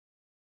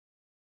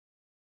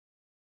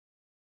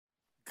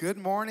Good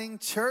morning,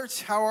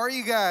 church. How are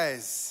you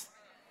guys?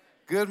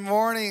 Good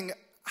morning.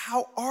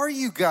 How are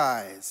you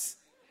guys?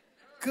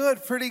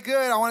 Good, pretty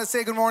good. I want to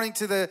say good morning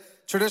to the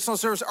traditional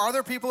service. Are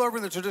there people over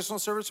in the traditional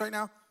service right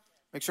now?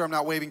 Make sure I'm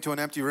not waving to an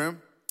empty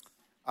room.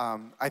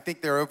 I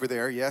think they're over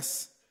there.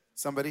 Yes?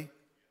 Somebody?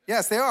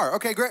 Yes, they are.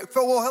 Okay, great.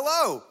 Well,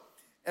 hello,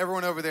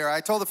 everyone over there.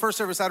 I told the first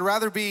service I'd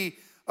rather be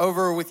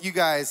over with you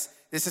guys.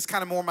 This is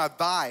kind of more my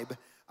vibe.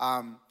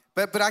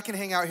 But I can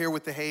hang out here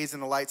with the haze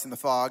and the lights and the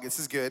fog. This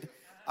is good.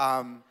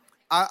 I'm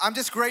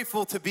just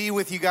grateful to be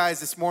with you guys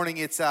this morning.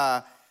 It's,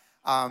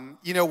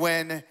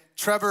 when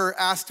Trevor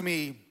asked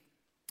me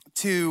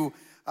to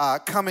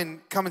come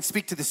and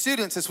speak to the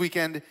students this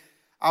weekend,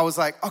 I was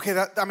like, okay,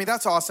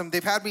 that's awesome.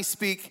 They've had me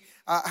speak.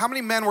 How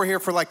many men were here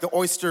for like the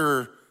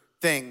oyster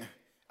thing?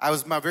 I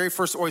was my very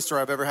first oyster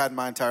I've ever had in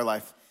my entire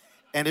life.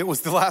 And it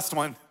was the last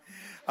one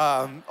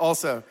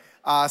also.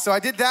 So I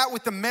did that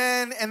with the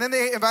men, and then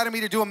they invited me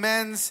to do a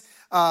men's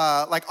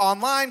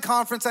online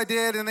conference I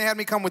did, and they had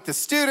me come with the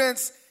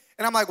students.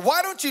 And I'm like,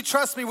 why don't you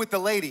trust me with the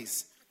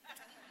ladies?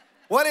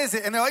 What is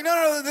it? And they're like,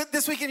 no,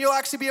 this weekend you'll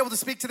actually be able to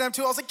speak to them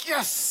too. I was like,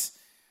 yes.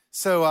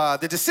 So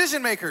the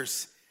decision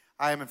makers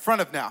I am in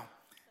front of now.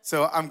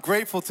 So I'm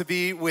grateful to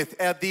be with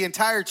the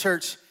entire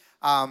church.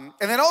 And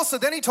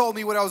then he told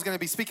me what I was going to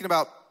be speaking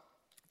about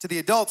to the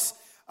adults.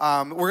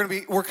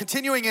 We're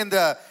continuing in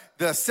the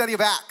study of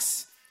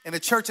Acts, in the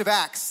church of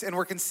Acts, and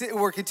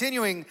we're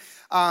continuing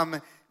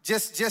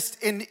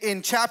just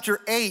in chapter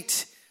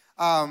 8.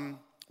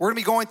 We're going to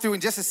be going through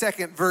in just a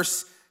second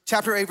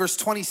chapter 8, verse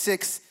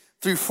 26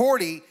 through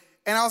 40.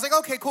 And I was like,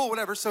 okay, cool,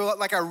 whatever. So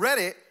I read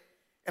it,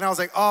 and I was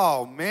like,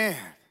 oh man,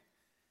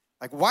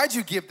 why'd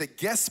you give the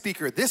guest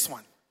speaker this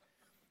one?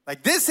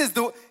 This is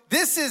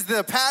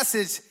the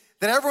passage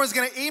that everyone's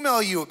going to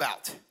email you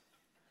about.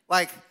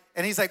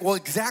 And he's like, well,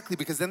 exactly,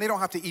 because then they don't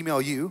have to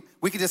email you.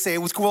 We could just say it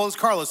was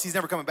Carlos. He's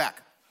never coming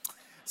back.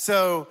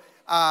 So,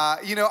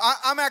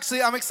 I'm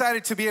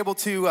excited to be able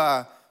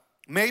to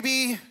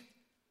maybe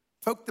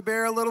poke the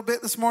bear a little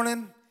bit this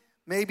morning,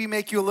 maybe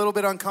make you a little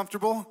bit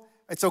uncomfortable.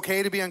 It's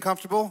okay to be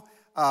uncomfortable.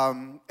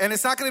 And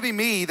it's not going to be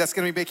me that's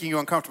going to be making you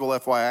uncomfortable,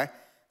 FYI.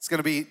 It's going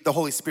to be the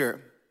Holy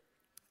Spirit.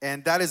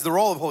 And that is the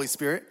role of Holy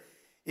Spirit,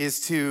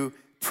 is to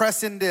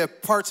press into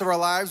parts of our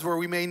lives where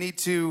we may need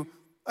to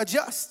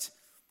adjust.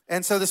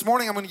 And so this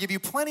morning, I'm going to give you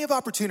plenty of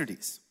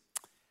opportunities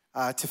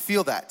to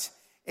feel that.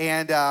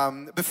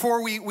 And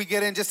before we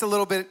get in, just a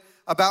little bit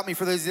about me.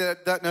 For those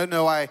that don't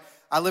know, I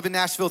live in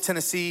Nashville,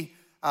 Tennessee,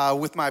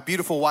 with my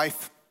beautiful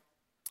wife,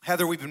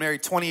 Heather. We've been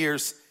married 20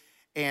 years.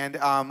 And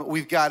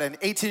we've got an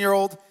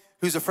 18-year-old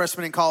who's a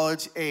freshman in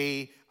college.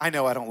 I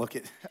know I don't look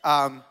it.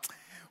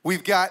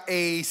 We've got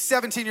a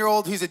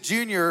 17-year-old who's a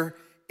junior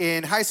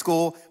in high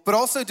school, but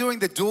also doing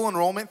the dual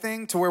enrollment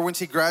thing to where when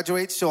she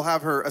graduates, she'll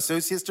have her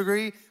associate's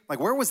degree.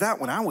 Where was that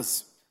when I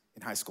was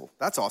in high school?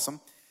 That's awesome.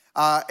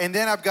 And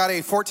then I've got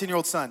a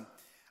 14-year-old son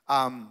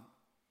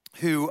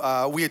who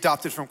we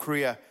adopted from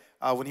Korea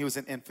when he was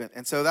an infant.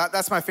 And so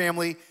that's my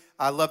family.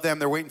 I love them.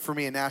 They're waiting for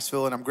me in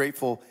Nashville, and I'm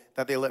grateful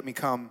that they let me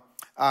come.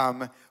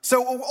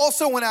 So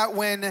also when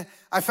I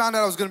found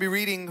out I was going to be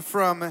reading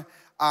from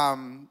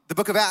the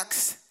book of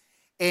Acts,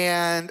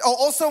 and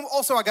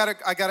also I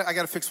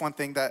gotta fix one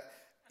thing that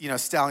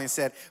Stallion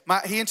said.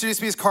 He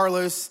introduced me as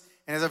Carlos,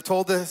 and as I've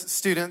told the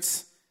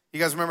students, you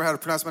guys remember how to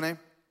pronounce my name?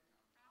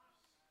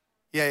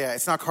 Yeah,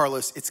 it's not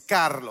Carlos, it's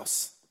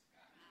Carlos.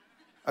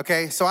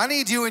 Okay, so I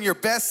need you in your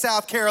best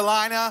South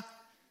Carolina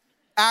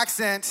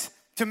accent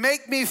to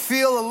make me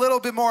feel a little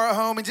bit more at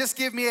home, and just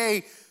give me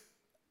a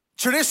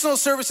traditional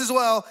service as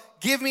well.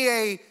 Give me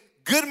a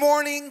good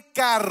morning,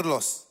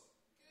 Carlos.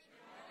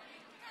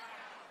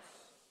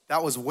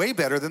 That was way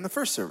better than the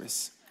first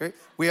service. Great.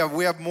 We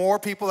have more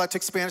people that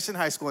took Spanish in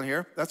high school in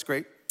here. That's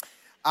great.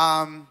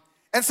 And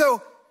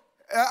so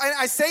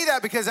I say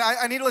that because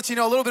I need to let you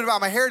know a little bit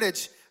about my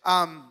heritage,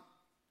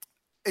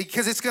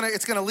 because it's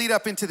gonna lead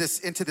up into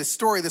this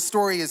story. The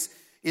story is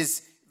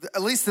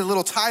at least the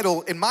little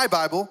title in my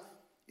Bible.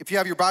 If you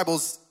have your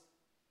Bibles,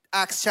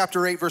 Acts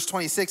chapter 8, verse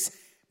 26,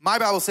 my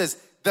Bible says,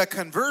 the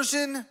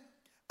conversion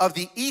of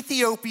the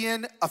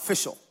Ethiopian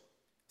official.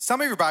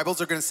 Some of your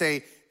Bibles are going to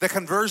say, the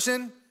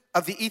conversion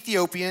of the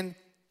Ethiopian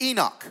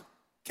Enoch.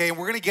 Okay, and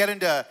we're going to get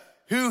into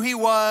who he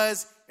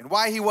was and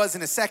why he was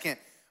in a second.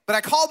 But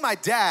I called my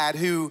dad,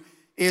 who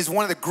is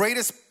one of the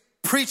greatest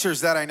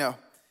preachers that I know.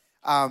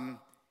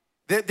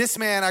 This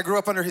man, I grew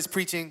up under his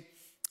preaching,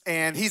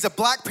 and he's a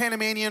black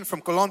Panamanian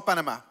from Colón,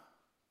 Panama.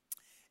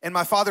 And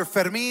my father,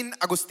 Fermín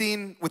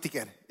Agustín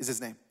Whitaker, is his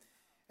name.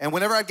 And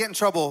whenever I'd get in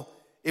trouble,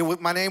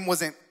 my name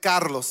wasn't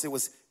Carlos. It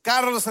was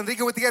Carlos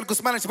Enrique Whitaker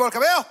Guzmán Echeverría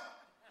Cabello.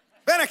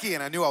 Ven aquí.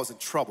 And I knew I was in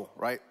trouble,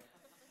 right?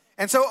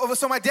 And so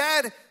my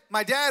dad,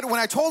 when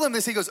I told him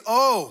this, he goes,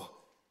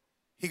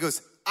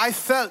 I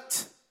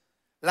felt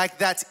like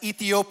that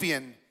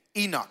Ethiopian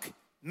Enoch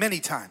many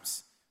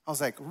times. I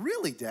was like,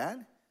 really, Dad?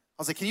 I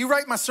was like, can you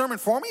write my sermon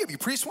for me? Have you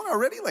preached one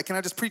already? Can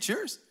I just preach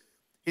yours?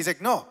 He's like,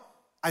 no,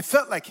 I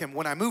felt like him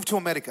when I moved to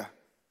America.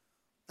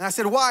 And I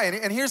said, why?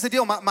 And here's the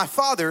deal. My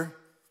father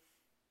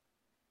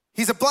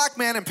he's a black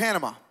man in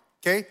Panama,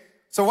 okay?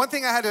 So one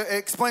thing I had to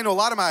explain to a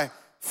lot of my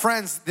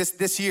friends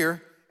this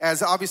year,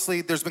 as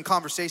obviously there's been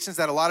conversations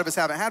that a lot of us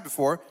haven't had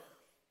before,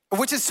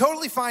 which is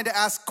totally fine to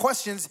ask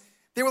questions.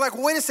 They were like,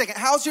 wait a second,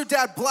 how's your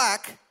dad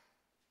black,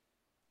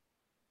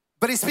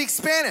 but he speaks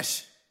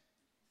Spanish?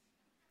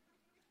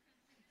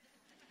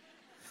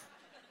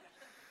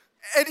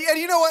 And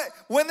you know what?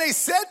 When they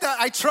said that,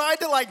 I tried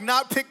to like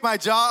not pick my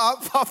jaw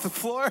up off the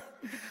floor.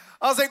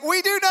 I was like,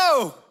 we do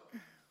know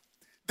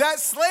that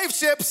slave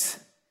ships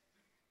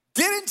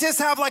didn't just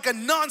have like a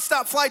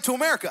nonstop flight to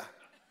America,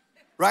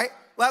 right?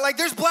 Like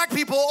there's black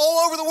people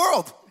all over the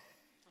world.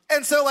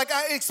 And so like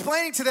I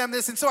explaining to them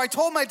this, and so I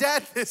told my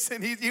dad this,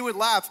 and he would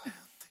laugh.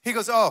 He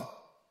goes, oh,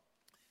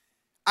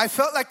 I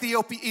felt like the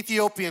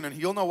Ethiopian, and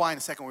you'll know why in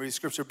a second when we read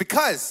scripture,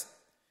 because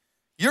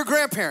your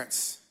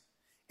grandparents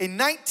in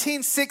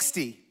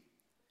 1960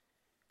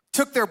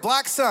 took their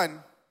black son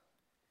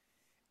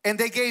and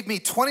they gave me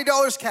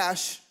 $20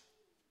 cash.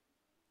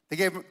 They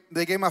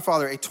gave my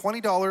father a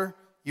 $20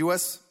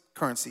 US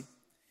currency,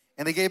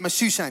 and they gave him a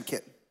shoe shine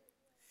kit.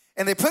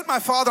 And they put my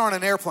father on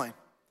an airplane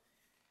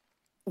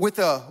with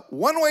a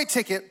one-way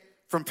ticket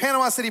from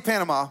Panama City,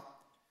 Panama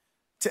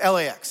to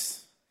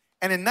LAX.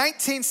 And in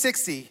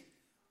 1960,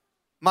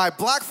 my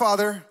black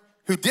father,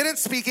 who didn't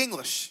speak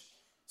English,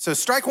 so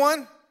strike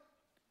one,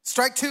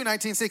 strike two,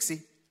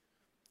 1960,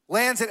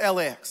 lands at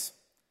LAX.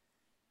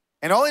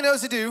 And all he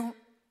knows to do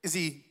is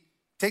he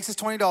takes his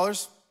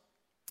 $20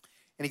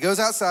 and he goes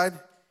outside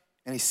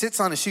and he sits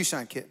on a shoe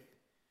shine kit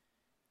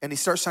and he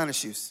starts shining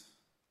shoes.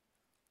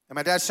 And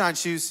my dad shined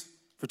shoes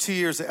for 2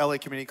 years at LA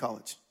Community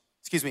College.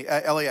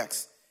 At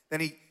LAX.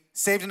 Then he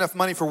saved enough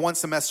money for one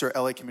semester at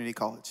LA Community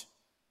College.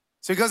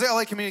 So he goes to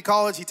LA Community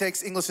College, he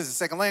takes English as a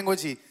second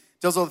language, he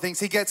does all the things.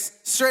 He gets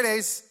straight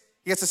A's,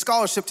 he gets a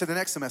scholarship to the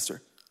next semester,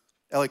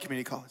 LA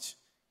Community College.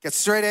 Gets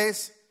straight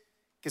A's,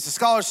 gets a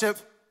scholarship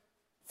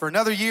for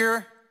another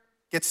year,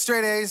 gets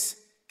straight A's,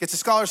 gets a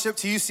scholarship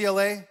to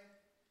UCLA,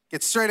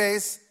 gets straight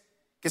A's,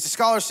 gets a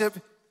scholarship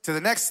to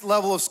the next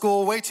level of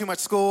school, way too much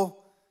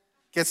school,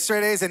 gets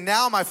straight A's, and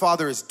now my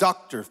father is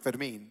Dr.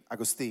 Fermin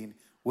Agustin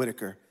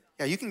Whitaker.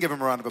 Yeah, you can give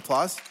him a round of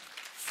applause.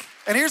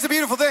 And here's the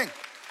beautiful thing.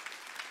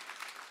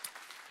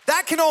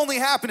 That can only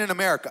happen in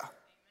America,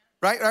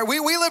 right? We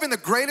live in the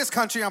greatest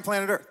country on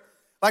planet Earth.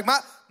 Like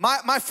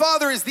my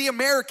father is the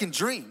American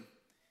dream.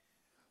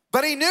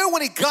 But he knew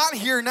when he got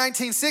here in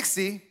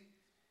 1960,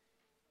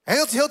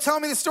 he'll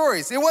tell me the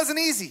stories. It wasn't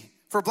easy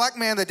for a black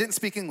man that didn't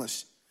speak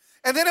English.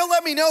 And then he'll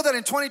let me know that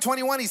in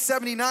 2021, he's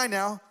 79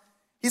 now.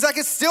 He's like,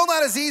 it's still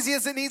not as easy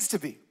as it needs to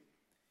be.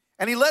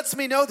 And he lets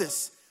me know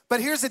this. But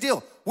here's the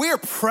deal. We are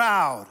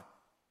proud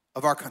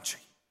of our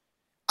country.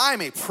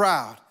 I'm a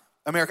proud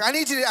American. I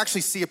need you to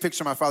actually see a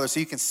picture of my father so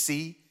you can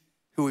see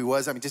who he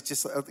was. I mean,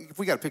 just if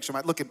we got a picture of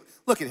him,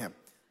 look at him.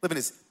 Living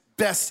his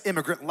best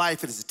immigrant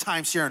life at his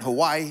timeshare in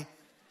Hawaii.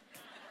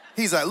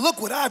 He's like,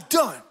 look what I've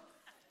done.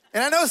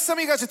 And I know some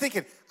of you guys are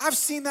thinking, I've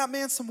seen that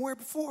man somewhere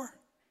before.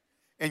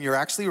 And you're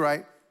actually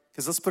right,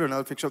 because let's put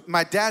another picture up.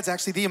 My dad's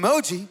actually the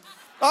emoji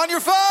on your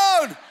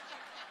phone.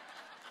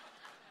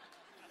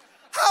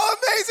 How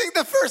amazing.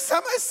 The first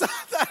time I saw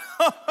that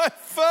on my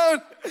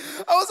phone,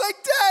 I was like,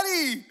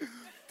 Daddy.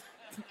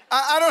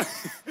 I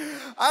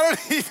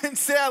don't even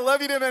say I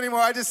love you to him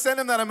anymore. I just send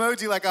him that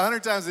emoji like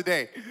 100 times a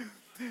day.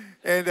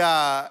 And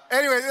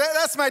anyway,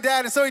 that's my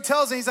dad. And so he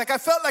tells me, he's like, I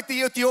felt like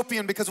the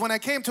Ethiopian because when I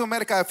came to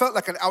America, I felt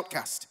like an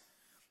outcast.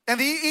 And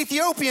the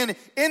Ethiopian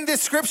in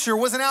this scripture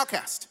was an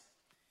outcast.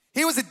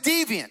 He was a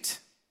deviant.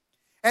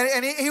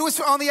 And he was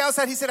on the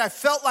outside. He said, I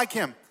felt like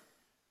him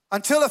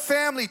until a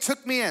family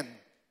took me in.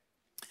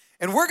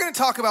 And we're going to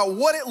talk about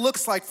what it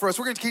looks like for us.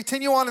 We're going to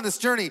continue on in this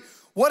journey,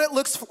 what it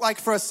looks like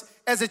for us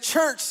as a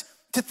church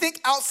to think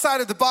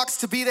outside of the box,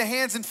 to be the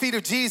hands and feet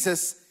of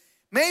Jesus,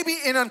 maybe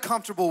in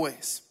uncomfortable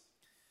ways.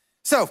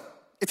 So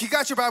if you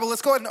got your Bible,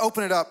 let's go ahead and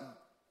open it up.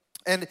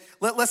 And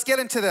let's get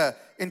into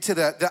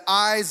the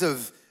eyes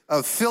of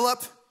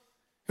Philip,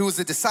 who was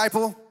a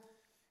disciple,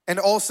 and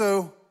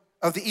also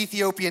of the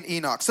Ethiopian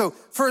Enoch. So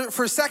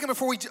for a second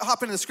before we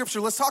hop into the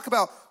scripture, let's talk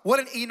about what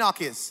an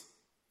Enoch is.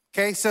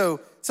 Okay, so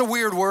it's a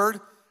weird word.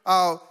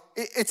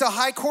 It's a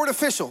high court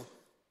official,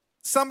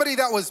 somebody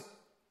that was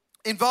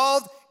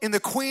involved in the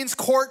queen's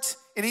court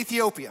in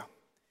Ethiopia.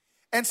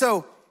 And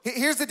so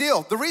here's the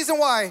deal. The reason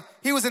why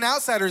he was an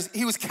outsider is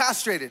he was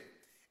castrated.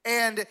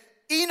 And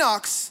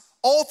Enochs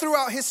all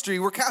throughout history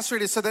were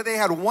castrated so that they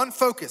had one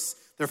focus.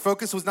 Their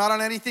focus was not on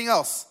anything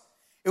else.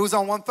 It was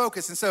on one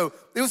focus. And so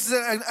it was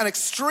an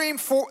extreme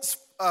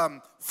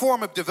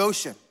form of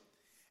devotion.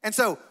 And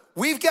so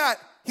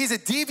he's a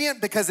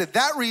deviant because of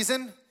that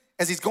reason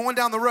as he's going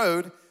down the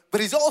road,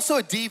 but he's also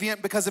a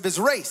deviant because of his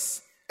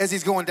race as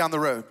he's going down the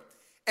road.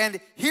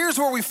 And here's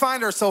where we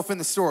find ourselves in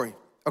the story,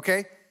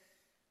 okay?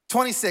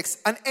 26,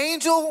 an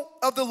angel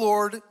of the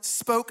Lord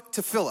spoke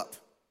to Philip.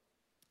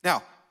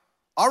 Now,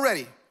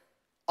 already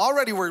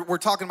we're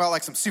talking about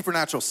like some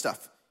supernatural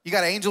stuff. You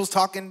got angels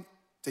talking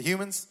to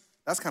humans.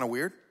 That's kind of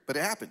weird, but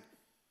it happened.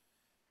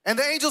 And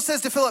the angel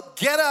says to Philip,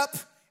 get up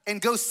and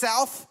go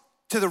south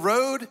to the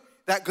road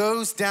that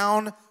goes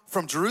down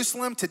from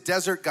Jerusalem to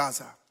desert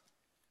Gaza.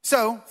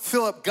 So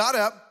Philip got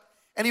up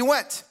and he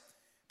went.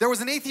 There was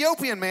an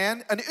Ethiopian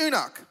man, an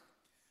eunuch,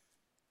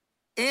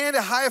 and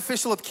a high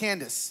official of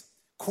Candace,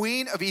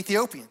 queen of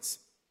Ethiopians,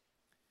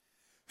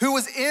 who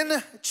was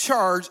in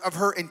charge of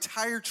her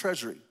entire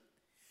treasury.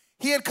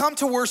 He had come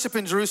to worship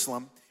in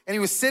Jerusalem, and he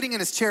was sitting in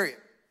his chariot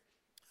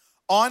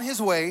on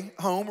his way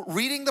home,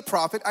 reading the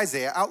prophet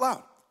Isaiah out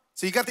loud.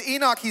 So you got the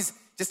Enoch, he's,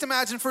 just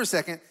imagine for a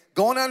second,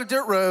 going down a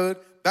dirt road,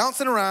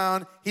 bouncing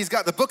around. He's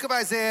got the book of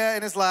Isaiah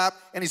in his lap,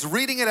 and he's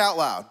reading it out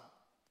loud.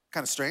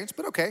 Kind of strange,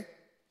 but okay.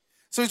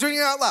 So he's reading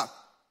it out loud.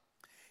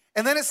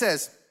 And then it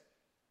says,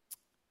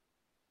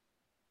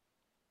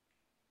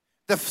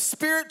 the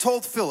Spirit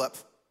told Philip,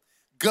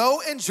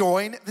 go and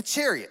join the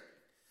chariot.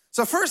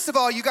 So first of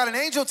all, you got an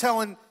angel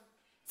telling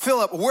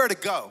Philip where to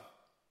go,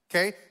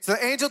 okay? So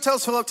the angel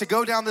tells Philip to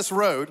go down this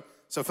road.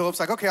 So Philip's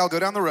like, okay, I'll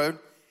go down the road.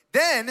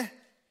 Then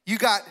you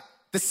got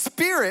the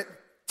Spirit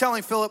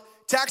telling Philip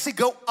to actually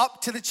go up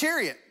to the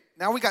chariot.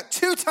 Now we got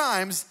 2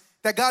 times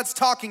that God's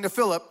talking to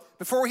Philip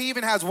before he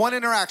even has one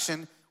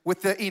interaction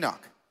with the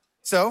Enoch.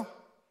 So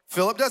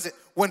Philip does it.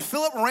 When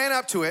Philip ran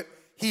up to it,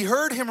 he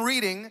heard him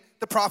reading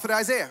the prophet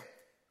Isaiah.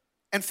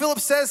 And Philip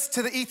says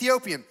to the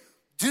Ethiopian,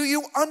 do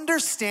you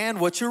understand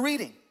what you're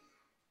reading?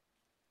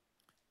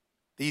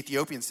 The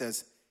Ethiopian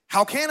says,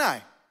 how can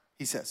I?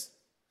 He says,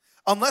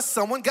 unless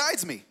someone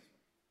guides me.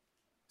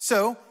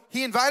 So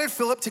he invited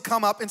Philip to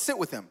come up and sit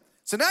with him.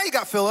 So now you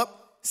got Philip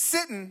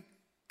sitting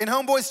in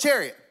homeboy's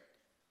chariot.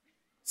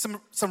 Some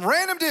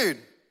random dude.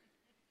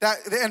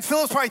 And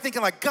Philip's probably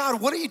thinking like,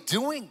 God, what are you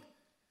doing?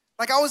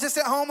 Like I was just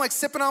at home like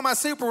sipping on my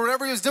soup or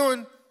whatever he was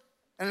doing.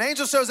 And an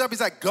angel shows up,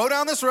 he's like, go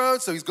down this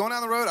road. So he's going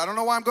down the road. I don't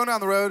know why I'm going down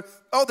the road.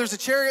 Oh, there's a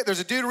chariot. There's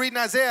a dude reading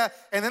Isaiah.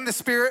 And then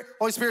the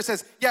Holy Spirit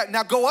says, yeah,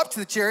 now go up to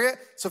the chariot.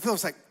 So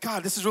Philip's like,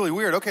 God, this is really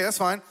weird. Okay, that's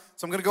fine.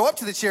 So I'm going to go up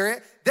to the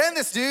chariot. Then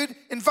this dude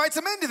invites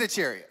him into the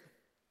chariot.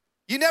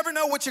 You never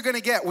know what you're going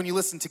to get when you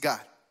listen to God.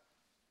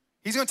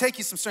 He's going to take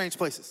you some strange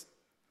places.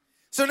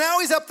 So now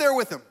he's up there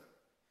with him.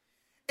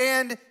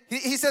 And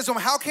he says to him,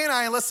 how can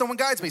I unless someone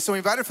guides me? So he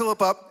invited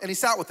Philip up and he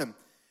sat with him.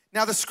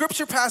 Now the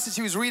scripture passage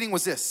he was reading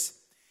was this.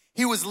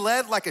 He was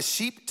led like a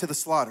sheep to the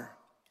slaughter.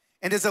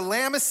 And as a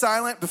lamb is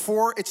silent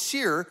before its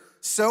shearer,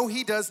 so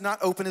he does not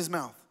open his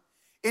mouth.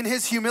 In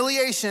his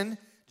humiliation,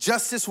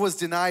 justice was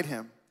denied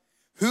him.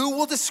 Who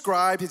will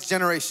describe his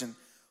generation?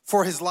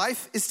 For his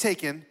life is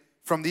taken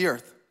from the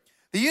earth.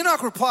 The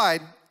eunuch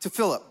replied to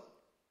Philip,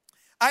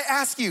 I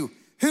ask you,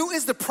 who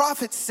is the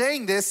prophet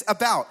saying this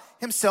about,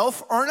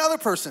 himself or another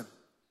person?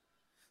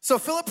 So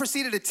Philip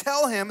proceeded to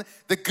tell him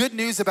the good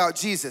news about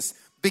Jesus,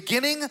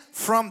 beginning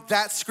from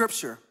that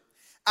scripture.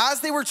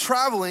 As they were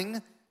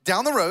traveling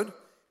down the road,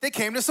 they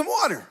came to some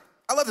water.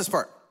 I love this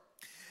part.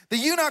 The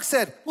eunuch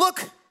said,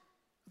 look,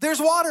 there's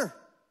water.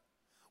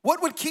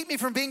 What would keep me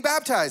from being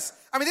baptized?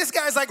 I mean, this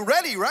guy's like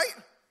ready, right?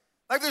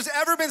 Like there's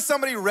ever been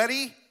somebody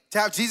ready to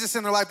have Jesus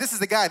in their life. This is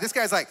the guy. This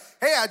guy's like,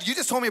 hey, you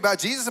just told me about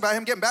Jesus, about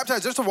him getting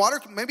baptized. There's some water.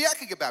 Maybe I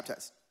could get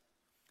baptized.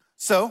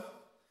 So,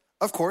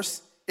 of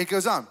course, it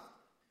goes on.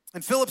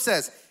 And Philip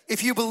says,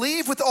 if you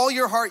believe with all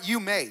your heart, you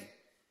may.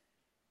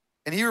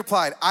 And he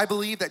replied, I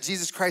believe that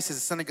Jesus Christ is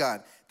the Son of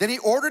God. Then he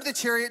ordered the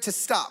chariot to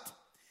stop.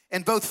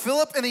 And both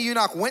Philip and the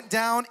eunuch went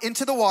down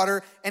into the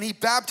water, and he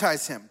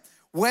baptized him.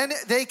 When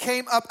they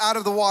came up out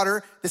of the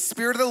water, the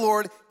Spirit of the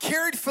Lord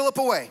carried Philip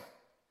away.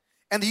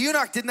 And the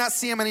eunuch did not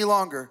see him any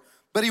longer,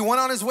 but he went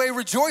on his way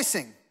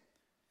rejoicing.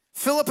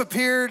 Philip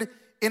appeared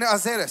in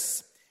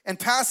Azotus, and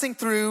passing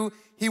through,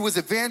 he was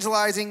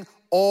evangelizing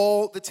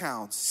all the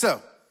towns. So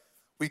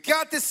we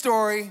got this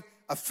story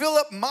of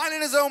Philip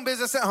minding his own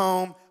business at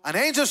home, an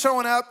angel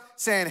showing up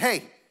saying,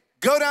 hey,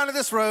 go down to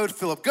this road.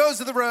 Philip goes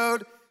to the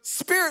road.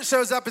 Spirit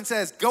shows up and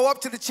says, go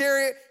up to the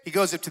chariot. He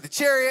goes up to the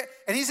chariot,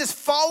 and he's just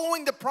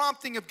following the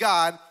prompting of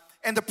God.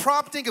 And the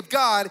prompting of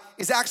God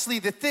is actually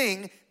the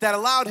thing that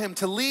allowed him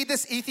to lead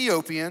this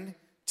Ethiopian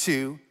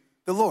to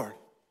the Lord.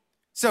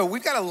 So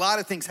we've got a lot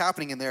of things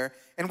happening in there,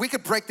 and we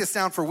could break this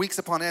down for weeks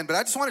upon end, but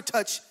I just want to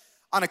touch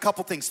on a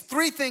couple things,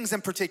 3 things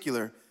in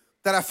particular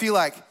that I feel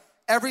like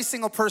every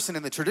single person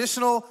in the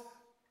traditional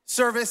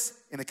service,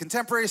 in the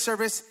contemporary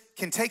service,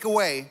 can take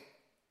away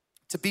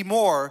to be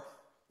more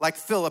like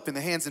Philip in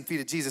the hands and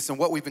feet of Jesus and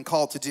what we've been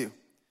called to do.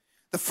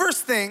 The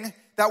first thing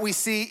that we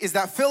see is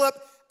that Philip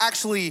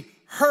actually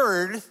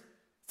heard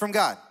from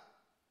God.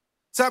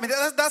 So, I mean,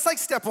 that's like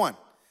step 1.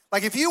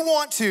 Like if you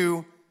want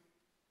to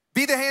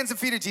be the hands and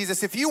feet of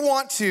Jesus, if you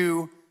want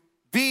to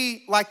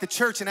be like the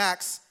church in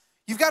Acts,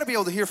 you've got to be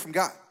able to hear from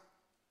God.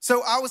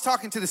 So I was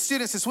talking to the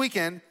students this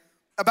weekend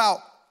about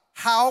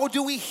how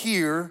do we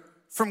hear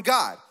from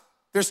God?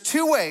 There's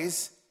 2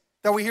 ways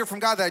that we hear from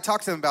God that I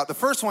talked to them about. The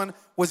first one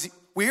was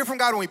we hear from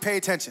God when we pay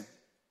attention.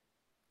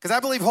 Because I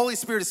believe Holy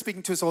Spirit is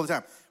speaking to us all the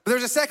time. But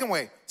there's a second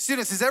way.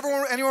 Students, does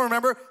anyone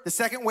remember the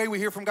second way we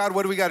hear from God?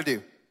 What do we got to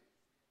do?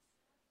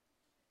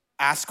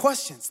 Ask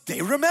questions.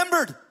 They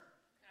remembered.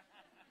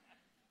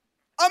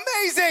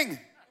 Amazing.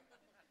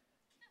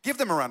 Give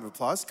them a round of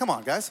applause. Come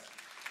on, guys.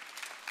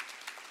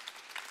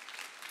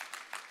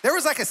 There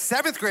was like a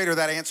 7th grader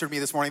that answered me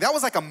this morning. That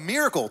was like a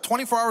miracle.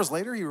 24 hours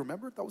later, he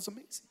remembered. That was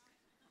amazing.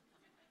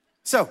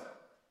 So,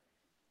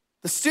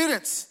 the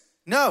students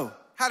know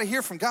how to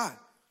hear from God.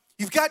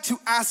 You've got to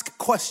ask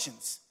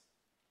questions.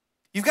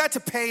 You've got to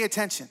pay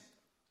attention.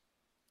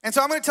 And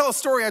so I'm gonna tell a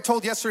story I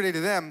told yesterday to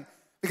them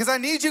because I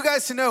need you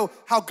guys to know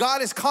how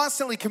God is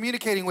constantly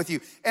communicating with you.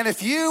 And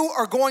if you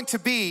are going to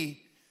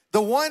be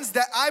the ones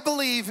that I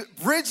believe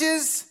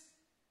bridges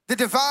the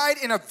divide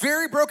in a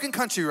very broken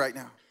country right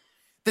now,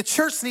 the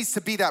church needs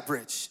to be that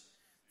bridge.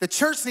 The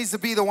church needs to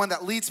be the one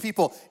that leads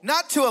people,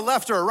 not to a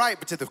left or a right,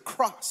 but to the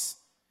cross.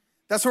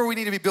 That's where we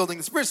need to be building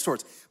this bridge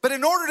towards. But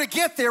in order to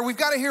get there, we've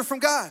got to hear from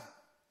God.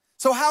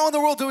 So how in the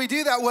world do we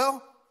do that?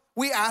 Well,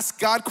 we ask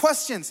God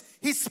questions.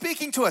 He's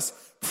speaking to us.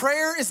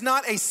 Prayer is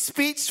not a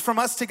speech from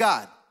us to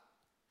God.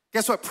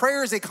 Guess what?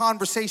 Prayer is a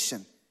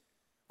conversation,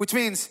 which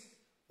means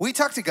we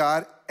talk to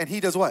God and he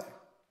does what?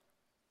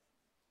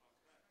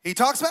 He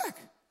talks back.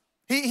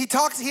 He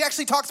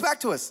actually talks back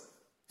to us.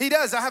 He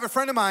does. I have a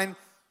friend of mine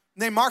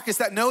named Marcus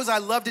that knows I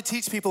love to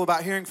teach people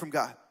about hearing from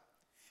God.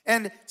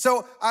 And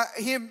so I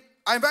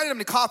invited him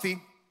to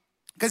coffee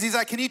because he's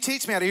like, can you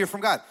teach me how to hear from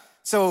God?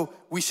 So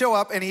we show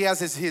up and he has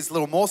his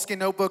little moleskin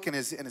notebook and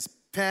his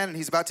pen and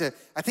he's about to,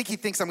 I think he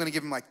thinks I'm gonna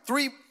give him like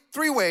three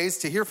ways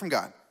to hear from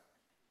God.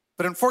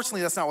 But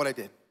unfortunately, that's not what I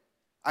did.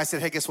 I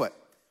said, hey, guess what?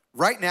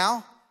 Right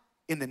now,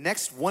 in the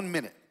next 1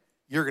 minute,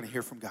 you're gonna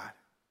hear from God.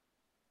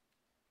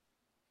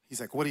 He's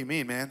like, what do you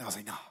mean, man? I was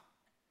like, no,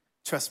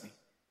 trust me.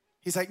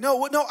 He's like,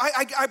 no,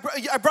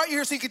 I brought you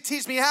here so you could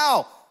teach me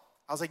how.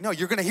 I was like, no,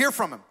 you're gonna hear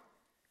from him.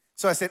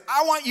 So I said,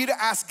 I want you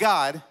to ask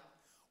God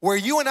where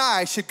you and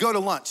I should go to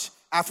lunch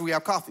after we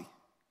have coffee.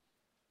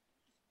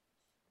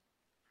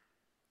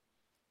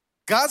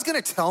 God's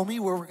gonna tell me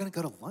where we're gonna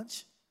go to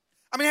lunch?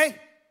 I mean, hey,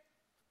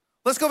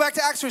 let's go back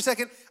to Acts for a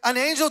second. An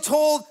angel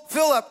told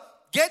Philip,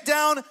 get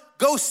down,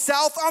 go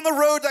south on the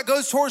road that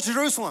goes towards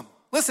Jerusalem.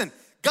 Listen,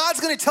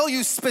 God's gonna tell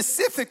you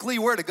specifically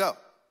where to go.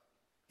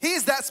 He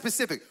is that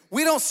specific.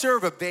 We don't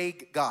serve a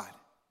vague God.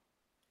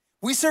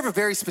 We serve a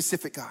very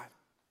specific God.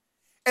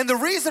 And the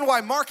reason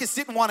why Marcus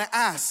didn't want to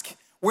ask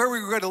where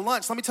we were going to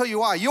lunch, let me tell you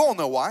why. You all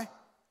know why.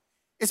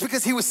 It's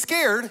because he was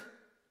scared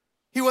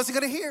he wasn't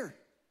going to hear.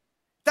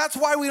 That's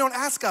why we don't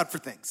ask God for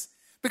things.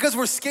 Because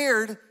we're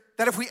scared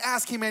that if we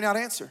ask, he may not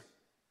answer.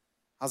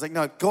 I was like,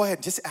 no, go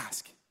ahead, just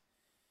ask.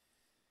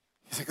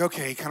 He's like,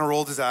 okay. He kind of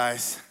rolled his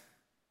eyes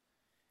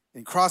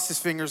and crossed his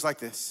fingers like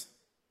this.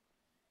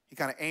 He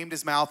kind of aimed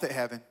his mouth at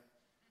heaven.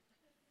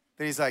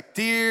 Then he's like,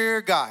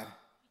 dear God,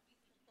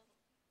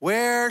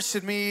 where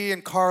should me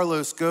and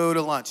Carlos go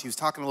to lunch? He was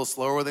talking a little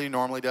slower than he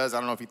normally does. I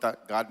don't know if he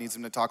thought God needs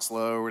him to talk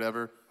slow or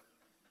whatever.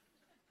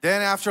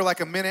 Then after like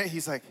a minute,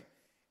 he's like,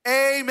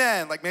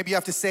 amen. Like maybe you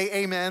have to say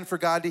amen for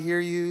God to hear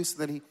you.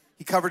 So then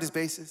he covered his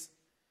bases.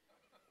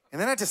 And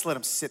then I just let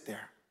him sit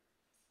there,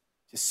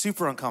 just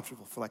super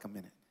uncomfortable for like a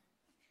minute.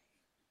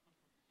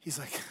 He's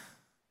like,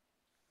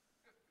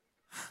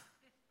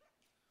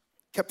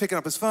 kept picking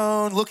up his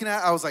phone, looking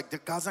at it. I was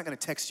like, God's not gonna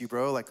text you,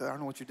 bro. Like, I don't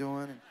know what you're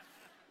doing. And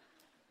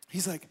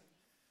he's like,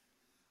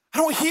 I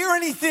don't hear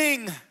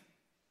anything.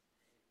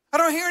 I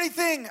don't hear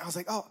anything. I was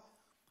like,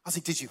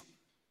 did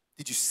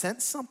you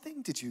sense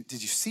something? Did you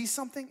see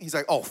something? He's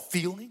like, oh,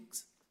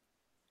 feelings?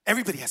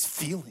 Everybody has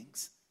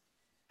feelings.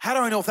 How do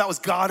I know if that was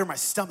God or my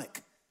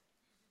stomach?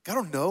 I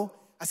don't know.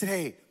 I said,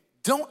 hey,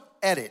 don't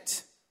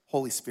edit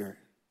Holy Spirit.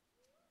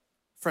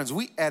 Friends,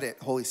 we edit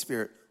Holy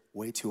Spirit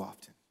way too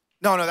often.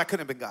 No, that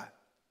couldn't have been God.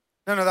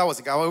 No, that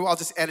wasn't God. I'll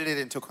just edit it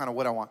into kind of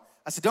what I want.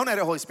 I said, don't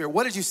edit Holy Spirit.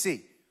 What did you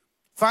see?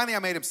 Finally, I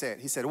made him say it.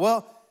 He said,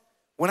 well,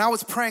 when I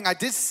was praying, I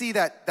did see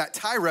that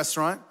Thai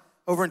restaurant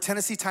over in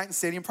Tennessee Titan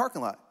Stadium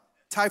parking lot,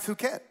 Thai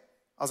Phuket.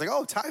 I was like,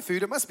 oh, Thai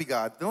food, it must be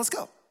God. Then let's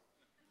go.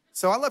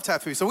 So I love Thai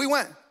food. So we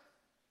went.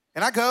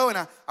 And I go and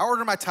I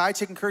ordered my Thai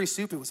chicken curry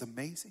soup. It was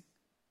amazing.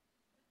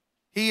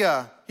 He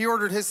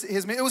ordered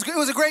his meal. It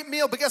was a great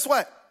meal, but guess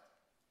what?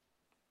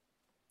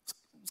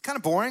 It was kind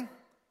of boring.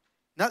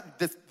 Not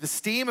the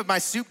steam of my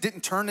soup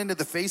didn't turn into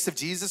the face of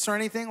Jesus or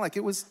anything. Like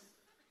it was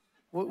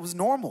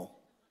normal.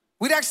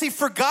 We'd actually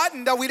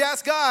forgotten that we'd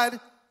ask God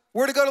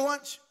where to go to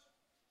lunch.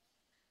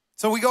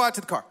 So we go out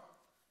to the car.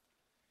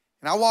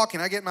 And I walk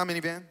and I get in my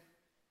minivan.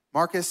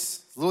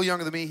 Marcus, a little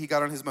younger than me, he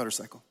got on his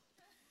motorcycle.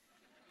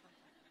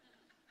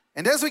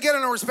 And as we get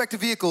in our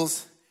respective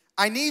vehicles,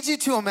 I need you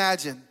to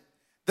imagine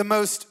the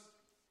most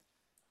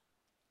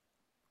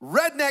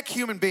redneck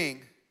human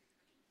being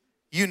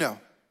you know.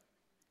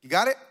 You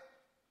got it?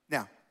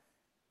 Now,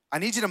 I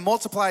need you to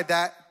multiply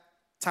that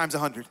times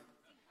 100.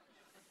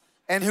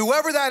 And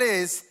whoever that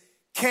is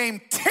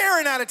came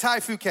tearing out of Thai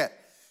Phuket.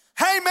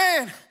 Hey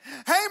man,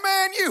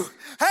 you.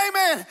 Hey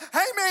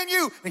man,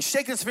 you. And he's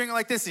shaking his finger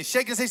like this. He's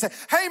shaking his head. He said,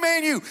 hey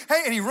man, you.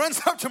 Hey, and he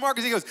runs up to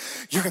Marcus. He goes,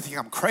 you're gonna think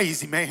I'm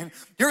crazy, man.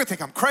 You're gonna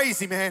think I'm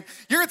crazy, man.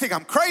 You're gonna think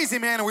I'm crazy,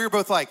 man. And we were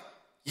both like,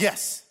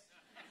 yes.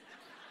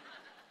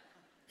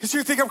 Because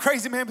you think I'm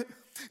crazy, man. But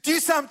do you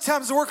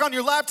sometimes work on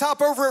your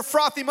laptop over at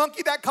Frothy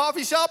Monkey, that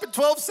coffee shop at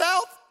 12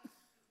 South?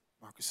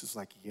 Marcus Marcus is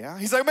like, yeah.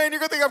 He's like, man, you're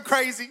gonna think I'm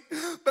crazy.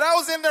 But I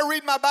was in there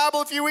reading my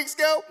Bible a few weeks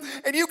ago,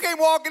 and you came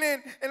walking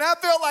in, and I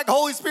felt like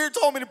Holy Spirit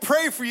told me to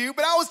pray for you,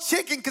 but I was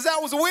chicken because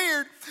that was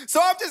weird.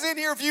 So I'm just in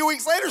here a few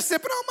weeks later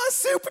sipping on my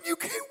soup, and you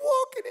came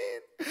walking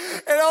in.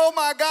 And oh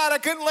my God, I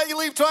couldn't let you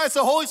leave twice.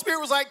 So Holy Spirit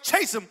was like,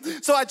 chase him.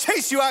 So I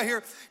chased you out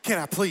here. Can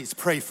I please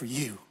pray for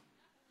you?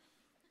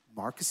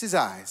 Marcus's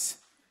eyes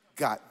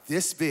got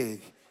this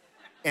big,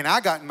 and I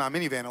got in my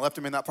minivan and left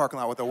him in that parking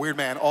lot with a weird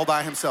man all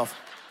by himself.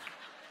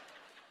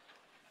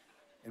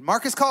 And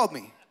Marcus called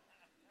me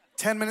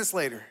 10 minutes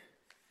later,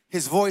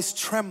 his voice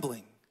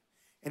trembling,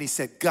 and he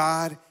said,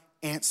 God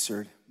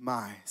answered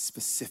my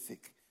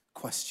specific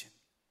question.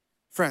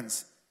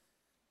 Friends,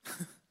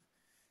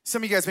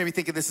 some of you guys may be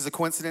thinking this is a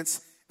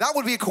coincidence. That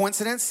would be a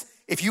coincidence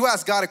if you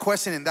ask God a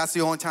question and that's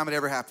the only time it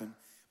ever happened.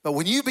 But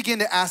when you begin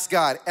to ask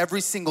God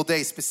every single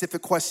day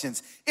specific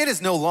questions, it is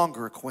no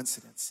longer a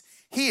coincidence.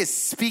 He is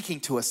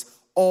speaking to us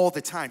all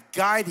the time,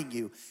 guiding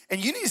you.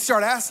 And you need to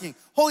start asking,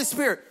 Holy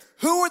Spirit,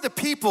 who are the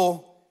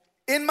people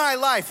in my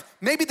life,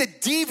 maybe the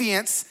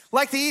deviants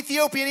like the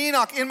Ethiopian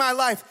Enoch in my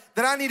life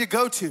that I need to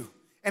go to?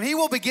 And he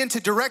will begin to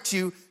direct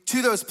you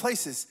to those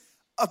places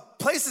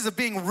of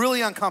being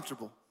really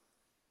uncomfortable,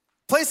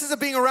 places of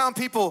being around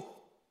people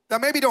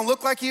that maybe don't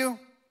look like you,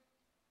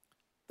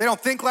 they don't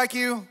think like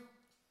you,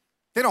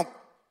 they don't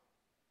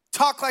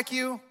talk like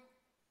you,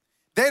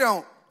 they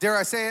don't, dare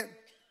I say it,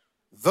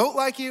 vote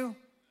like you.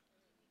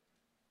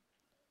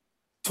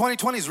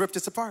 2020's ripped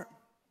us apart.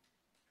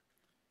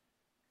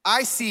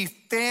 I see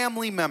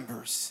family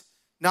members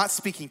not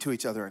speaking to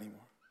each other anymore.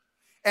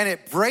 And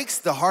it breaks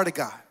the heart of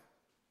God.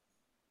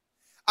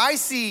 I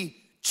see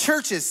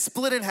churches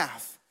split in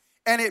half.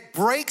 And it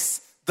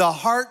breaks the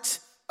heart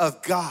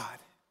of God.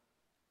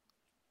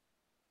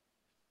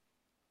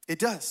 It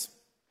does.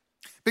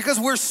 Because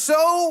we're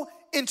so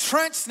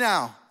entrenched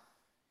now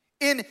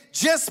in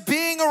just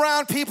being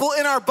around people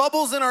in our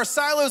bubbles, in our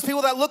silos,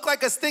 people that look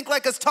like us, think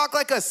like us, talk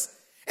like us.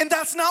 And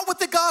that's not what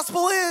the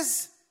gospel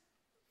is.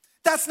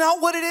 That's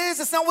not what it is.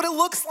 It's not what it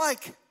looks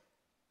like.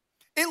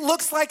 It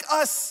looks like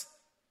us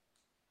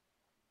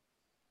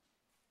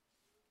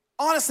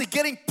honestly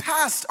getting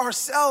past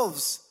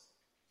ourselves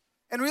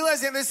and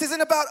realizing this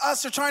isn't about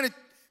us or trying to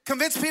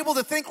convince people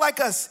to think like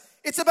us.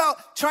 It's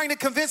about trying to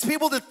convince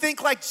people to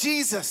think like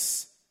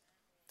Jesus.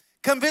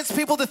 Convince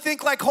people to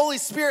think like Holy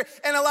Spirit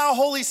and allow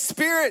Holy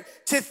Spirit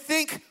to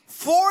think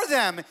for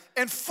them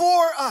and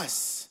for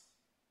us.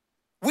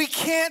 We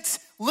can't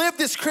live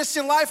this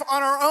Christian life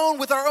on our own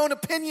with our own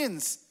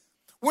opinions.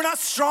 We're not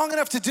strong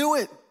enough to do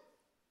it.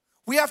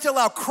 We have to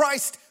allow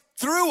Christ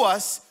through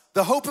us,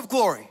 the hope of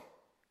glory,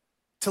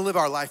 to live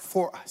our life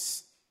for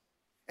us.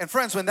 And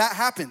friends, when that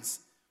happens,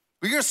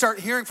 we're gonna start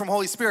hearing from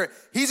Holy Spirit.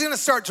 He's gonna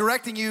start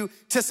directing you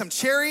to some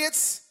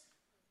chariots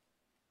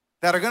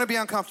that are gonna be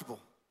uncomfortable.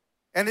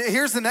 And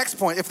here's the next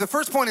point. If the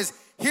first point is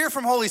hear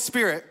from Holy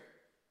Spirit,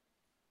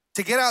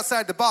 to get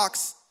outside the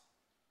box,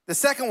 the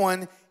second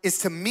one is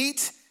to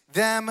meet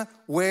them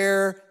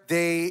where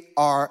they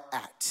are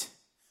at.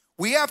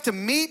 We have to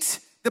meet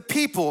the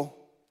people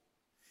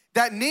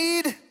that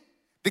need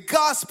the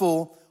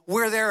gospel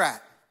where they're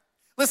at.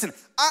 Listen,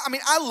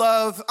 I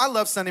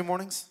love Sunday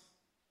mornings.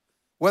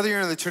 Whether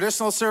you're in the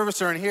traditional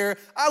service or in here,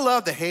 I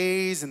love the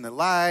haze and the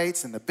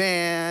lights and the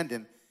band.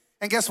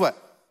 And guess what?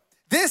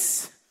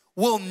 This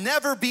will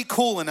never be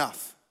cool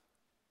enough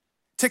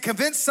to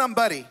convince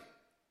somebody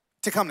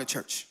to come to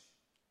church.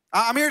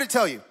 I'm here to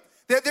tell you,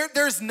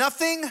 there's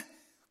nothing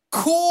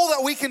cool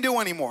that we can do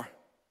anymore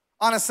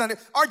on a Sunday.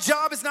 Our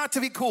job is not to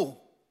be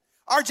cool.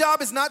 Our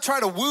job is not try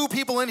to woo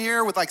people in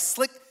here with like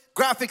slick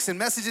graphics and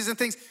messages and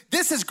things.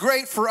 This is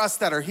great for us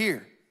that are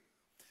here.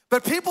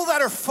 But people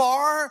that are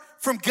far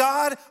from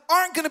God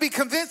aren't gonna be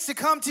convinced to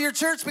come to your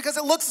church because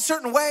it looks a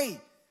certain way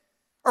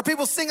or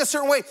people sing a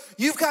certain way.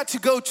 You've got to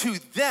go to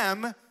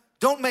them.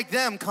 Don't make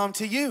them come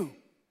to you.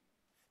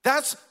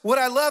 That's what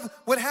I love.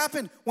 What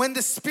happened when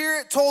the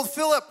Spirit told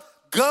Philip,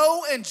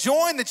 go and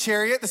join the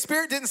chariot. The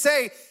Spirit didn't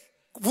say,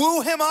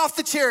 woo him off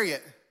the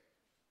chariot.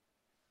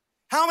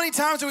 How many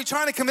times are we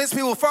trying to convince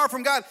people far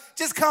from God?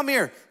 Just come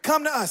here,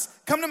 come to us,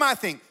 come to my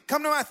thing,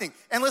 come to my thing.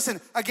 And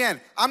listen,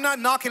 again, I'm not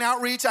knocking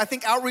outreach. I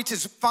think outreach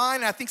is fine.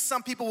 And I think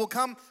some people will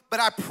come, but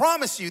I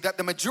promise you that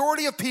the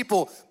majority of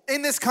people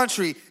in this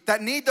country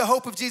that need the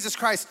hope of Jesus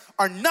Christ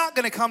are not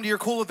gonna come to your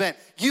cool event.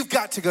 You've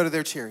got to go to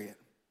their chariot.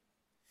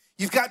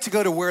 You've got to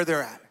go to where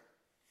they're at.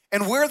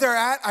 And where they're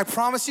at, I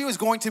promise you, is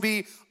going to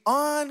be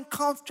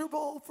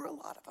uncomfortable for a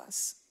lot of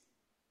us.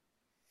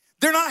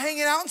 They're not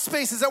hanging out in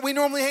spaces that we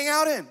normally hang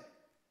out in.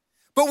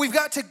 But we've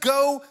got to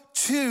go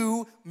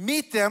to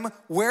meet them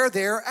where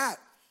they're at.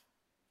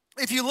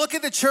 If you look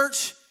at the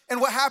church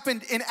and what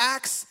happened in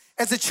Acts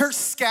as the church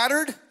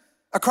scattered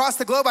across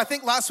the globe, I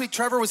think last week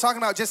Trevor was talking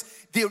about just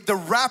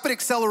the rapid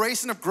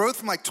acceleration of growth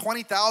from like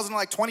 20,000 to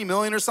like 20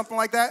 million or something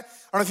like that.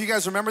 I don't know if you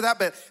guys remember that,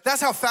 but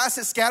that's how fast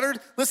it scattered.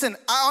 Listen,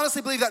 I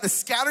honestly believe that the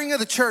scattering of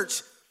the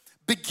church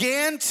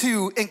began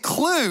to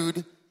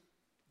include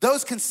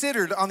those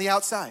considered on the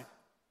outside.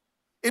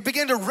 It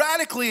began to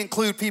radically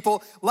include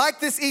people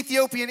like this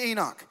Ethiopian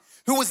Enoch,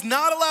 who was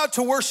not allowed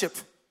to worship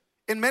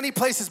in many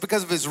places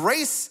because of his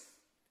race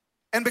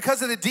and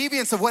because of the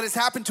deviance of what has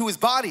happened to his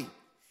body.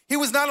 He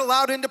was not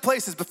allowed into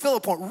places, but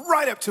Philip went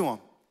right up to him.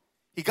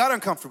 He got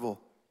uncomfortable,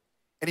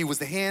 and he was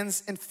the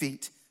hands and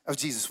feet of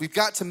Jesus. We've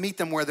got to meet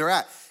them where they're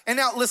at. And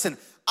now, listen,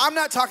 I'm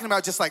not talking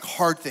about just like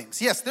hard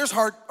things. Yes, there's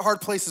hard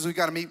places we've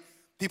got to meet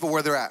people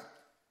where they're at.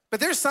 But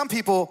there's some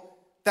people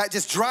that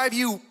just drive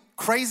you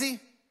crazy,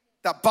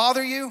 that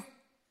bother you,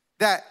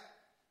 that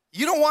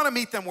you don't want to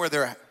meet them where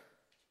they're at.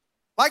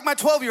 Like my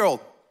 12-year-old.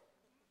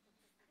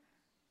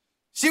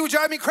 She would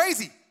drive me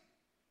crazy.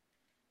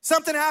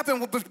 Something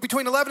happened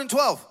between 11 and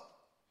 12.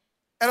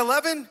 At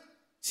 11,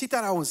 she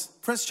thought I was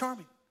Prince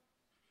Charming.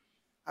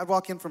 I'd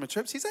walk in from a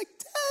trip. She's like,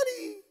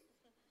 Daddy.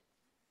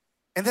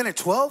 And then at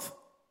 12,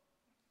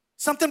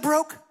 something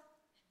broke.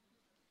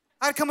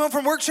 I'd come home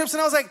from work trips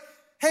and I was like,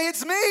 hey,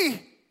 it's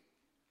me.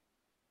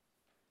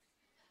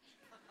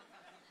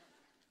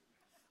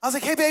 I was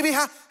like, hey, baby,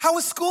 how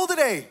was school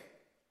today?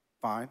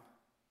 Fine.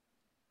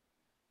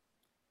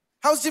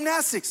 How's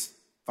gymnastics?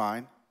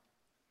 Fine.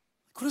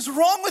 What is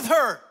wrong with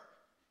her?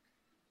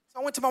 So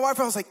I went to my wife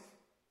and I was like,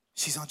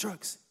 she's on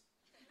drugs.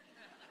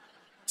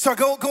 So I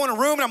go in a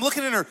room and I'm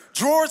looking in her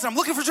drawers and I'm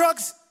looking for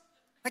drugs.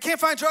 I can't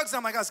find drugs. And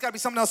I'm like, oh, it's gotta be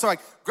something else. So I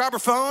grab her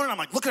phone and I'm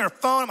like looking at her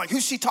phone. I'm like,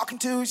 who's she talking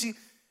to? And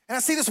I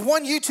see this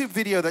one YouTube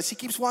video that she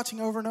keeps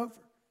watching over and over.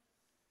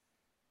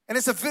 And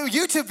it's a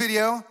YouTube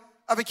video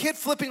of a kid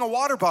flipping a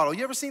water bottle.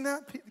 You ever seen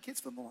that? The kids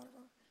flipping a water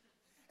bottle?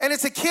 And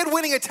it's a kid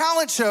winning a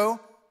talent show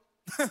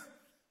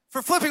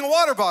for flipping a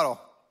water bottle.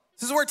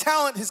 This is where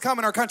talent has come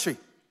in our country.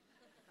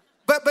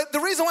 But the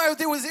reason why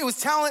it was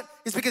talent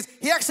is because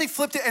he actually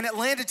flipped it and it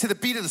landed to the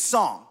beat of the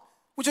song,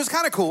 which was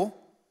kind of cool.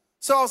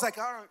 So I was like,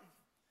 all right,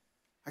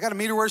 I got to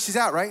meet her where she's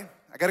at, right?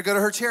 I got to go to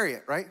her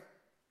chariot, right?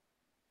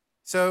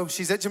 So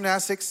she's at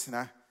gymnastics, and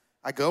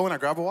I go and I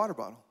grab a water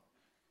bottle.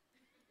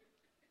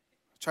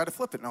 I try to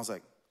flip it, and I was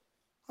like,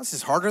 this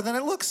is harder than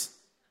it looks.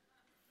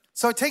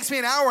 So it takes me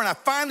an hour, and I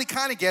finally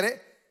kind of get it.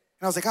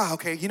 And I was like,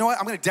 okay, you know what?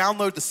 I'm going to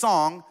download the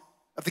song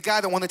of the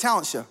guy that won the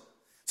talent show.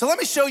 So let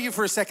me show you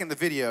for a second the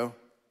video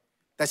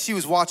that she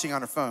was watching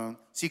on her phone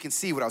so you can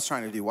see what I was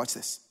trying to do. Watch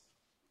this.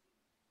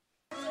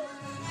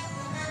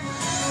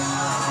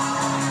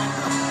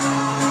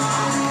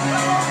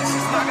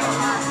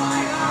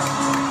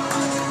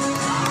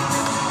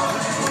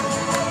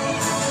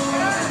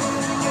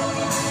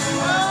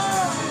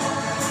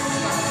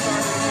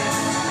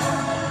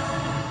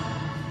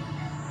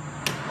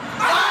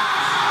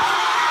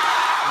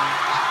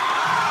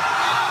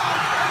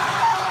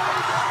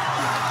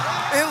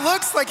 It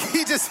looks like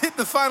he just hit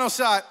the final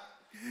shot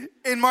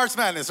in March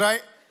Madness,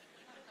 right?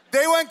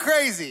 They went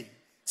crazy.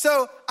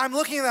 So I'm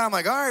looking at that, I'm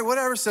like, all right,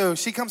 whatever. So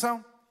she comes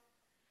home.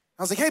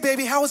 I was like, hey,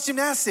 baby, how was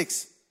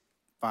gymnastics?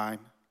 Fine.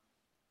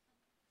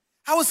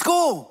 How was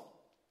school?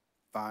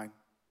 Fine.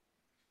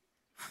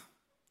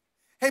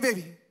 Hey,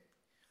 baby,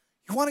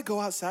 you want to go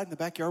outside in the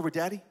backyard with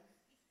Daddy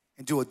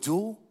and do a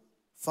dual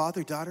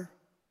father-daughter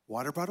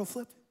water bottle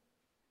flip?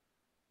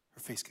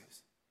 Her face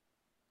goes,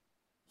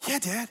 yeah,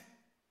 Dad,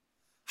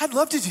 I'd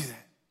love to do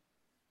that.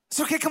 It's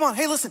okay, come on.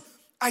 Hey, listen,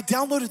 I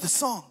downloaded the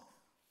song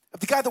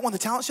of the guy that won the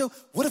talent show.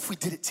 What if we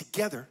did it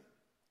together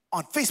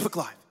on Facebook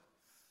Live?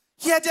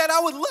 Yeah, Dad, I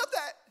would love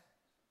that.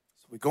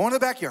 So we go into the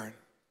backyard,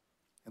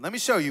 and let me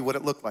show you what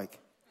it looked like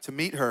to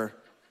meet her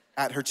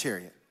at her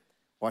chariot.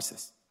 Watch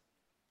this.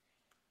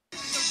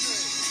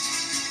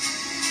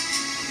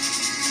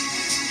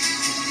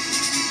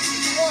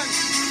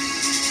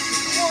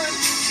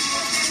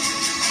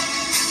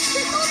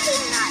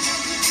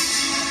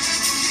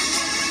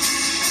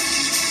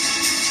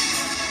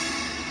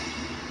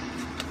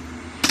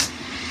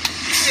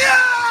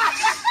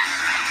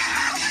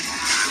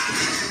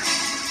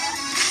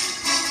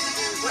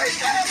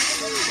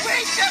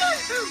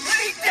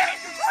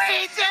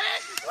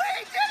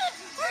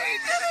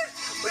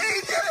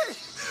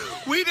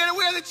 We did it.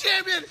 We're the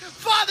champion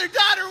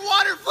father-daughter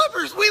water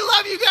flippers. We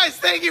love you guys.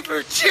 Thank you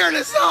for cheering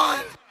us on.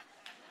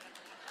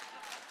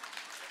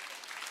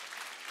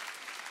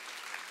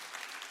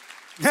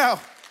 Now,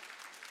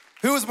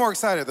 who was more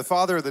excited, the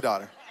father or the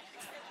daughter?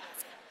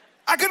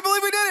 I couldn't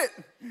believe we did it.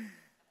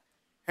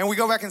 And we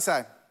go back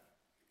inside.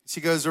 She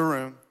goes to her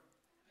room,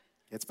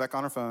 gets back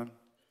on her phone.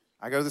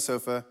 I go to the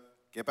sofa,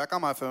 get back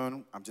on my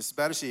phone. I'm just as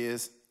bad as she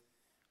is,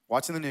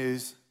 watching the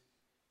news.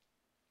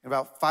 And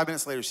about 5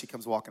 minutes later, she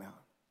comes walking out.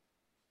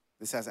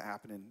 This hasn't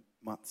happened in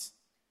months.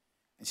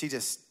 And she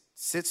just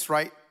sits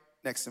right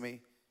next to me,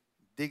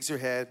 digs her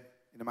head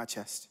into my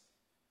chest,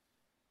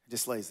 and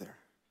just lays there.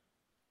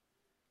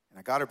 And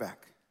I got her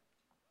back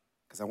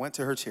because I went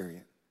to her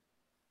chariot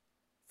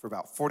for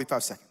about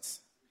 45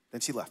 seconds.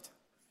 Then she left.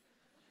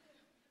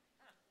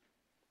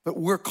 But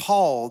we're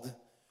called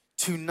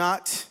to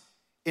not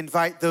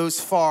invite those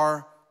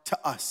far to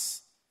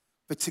us,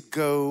 but to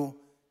go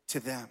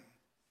to them.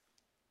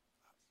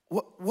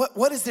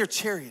 What is their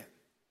chariot?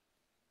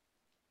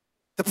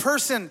 The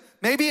person,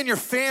 maybe in your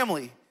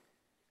family,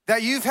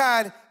 that you've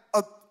had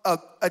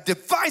a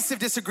divisive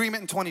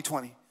disagreement in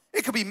 2020.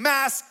 It could be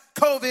mass,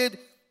 COVID,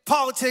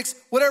 politics,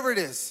 whatever it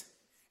is,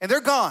 and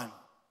they're gone.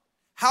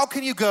 How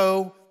can you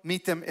go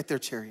meet them at their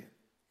chariot?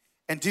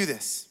 And do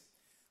this.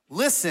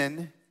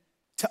 Listen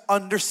to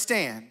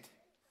understand.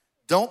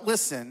 Don't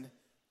listen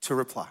to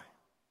reply.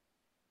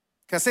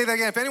 Can I say that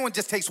again? If anyone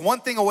just takes one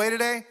thing away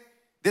today,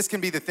 this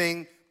can be the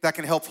thing that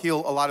can help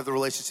heal a lot of the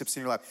relationships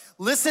in your life.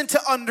 Listen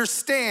to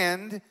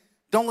understand.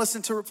 Don't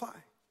listen to reply.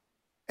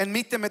 And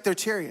meet them at their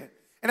chariot.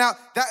 And now,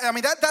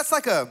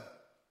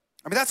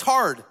 that's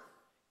hard.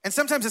 And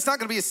sometimes it's not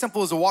gonna be as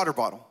simple as a water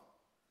bottle.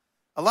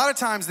 A lot of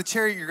times the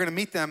chariot you're gonna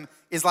meet them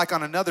is like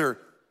on another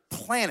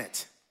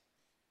planet.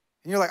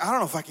 And you're like, I don't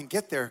know if I can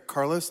get there,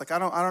 Carlos. Like, I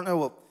don't know.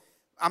 Well,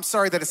 I'm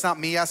sorry that it's not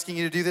me asking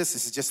you to do this.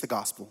 This is just the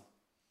gospel.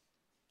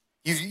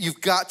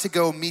 You've got to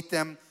go meet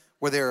them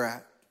where they're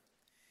at.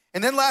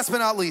 And then last but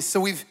not least,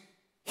 so we've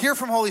hear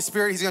from Holy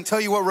Spirit. He's gonna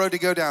tell you what road to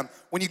go down.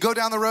 When you go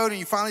down the road and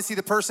you finally see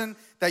the person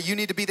that you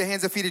need to be the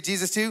hands and feet of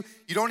Jesus to,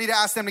 you don't need to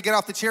ask them to get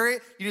off the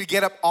chariot. You need to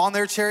get up on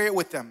their chariot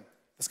with them.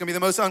 It's gonna be the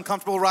most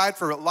uncomfortable ride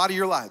for a lot of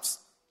your lives.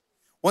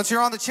 Once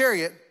you're on the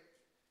chariot,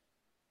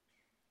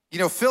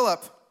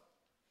 Philip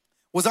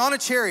was on a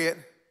chariot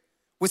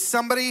with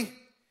somebody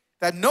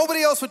that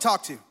nobody else would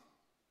talk to.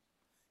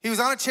 He was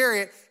on a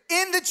chariot,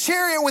 in the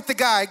chariot with the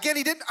guy.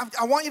 Again,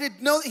 I want you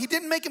to know that he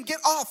didn't make him get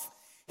off.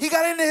 He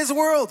got into his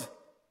world.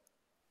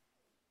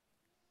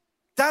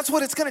 That's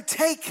what it's gonna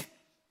take.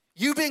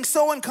 You being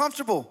so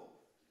uncomfortable.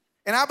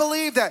 And I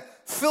believe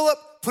that Philip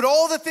put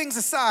all the things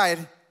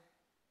aside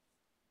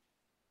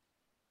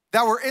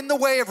that were in the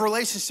way of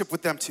relationship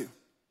with them too.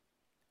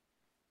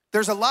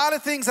 There's a lot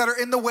of things that are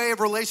in the way of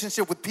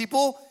relationship with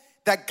people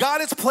that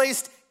God has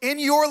placed in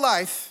your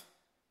life,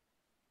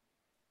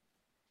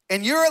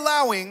 and you're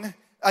allowing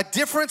a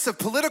difference of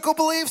political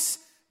beliefs,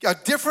 a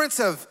difference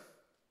of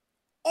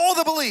all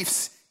the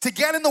beliefs to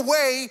get in the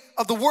way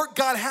of the work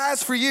God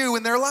has for you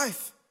in their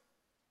life.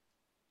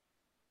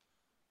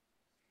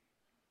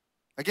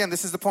 Again,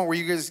 this is the point where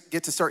you guys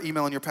get to start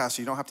emailing your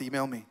pastor. You don't have to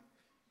email me.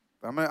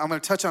 But I'm gonna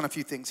touch on a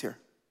few things here.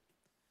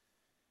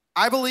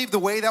 I believe the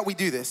way that we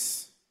do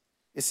this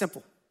is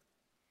simple.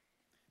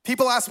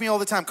 People ask me all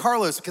the time,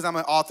 Carlos, because I'm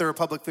an author, a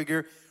public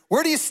figure,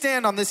 where do you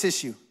stand on this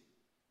issue?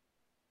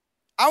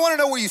 I wanna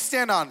know where you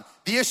stand on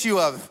the issue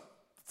of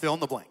fill in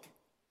the blank.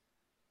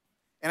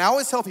 And I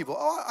always tell people,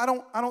 I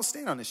don't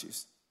stand on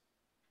issues.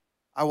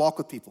 I walk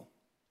with people.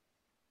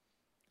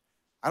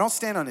 I don't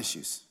stand on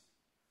issues.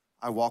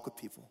 I walk with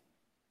people.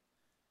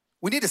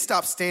 We need to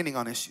stop standing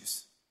on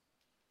issues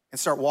and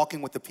start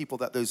walking with the people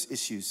that those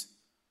issues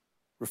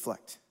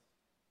reflect.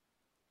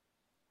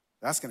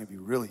 That's gonna be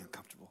really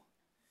uncomfortable.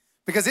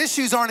 Because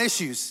issues aren't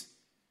issues.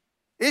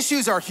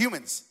 Issues are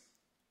humans.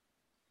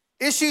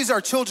 Issues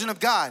are children of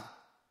God.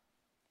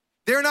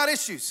 They're not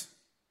issues.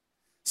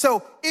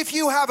 So if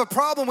you have a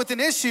problem with an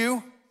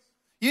issue,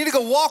 you need to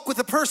go walk with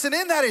the person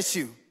in that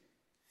issue.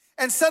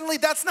 And suddenly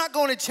that's not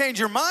going to change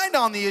your mind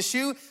on the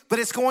issue, but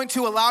it's going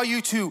to allow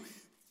you to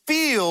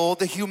feel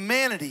the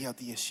humanity of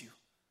the issue.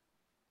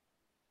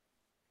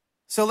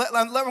 So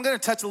I'm going to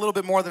touch a little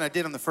bit more than I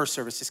did on the first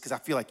service just because I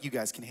feel like you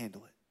guys can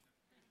handle it.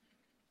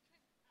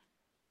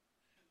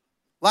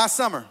 Last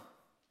summer,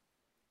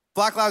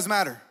 Black Lives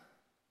Matter.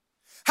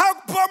 How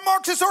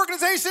Marxist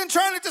organization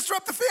trying to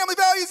disrupt the family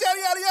values, yada,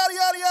 yada, yada,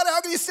 yada, yada.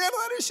 How can you stand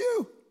on that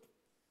issue?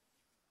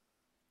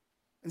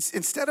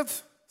 Instead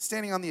of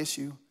standing on the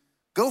issue,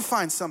 go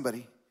find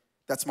somebody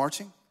that's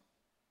marching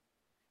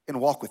and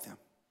walk with them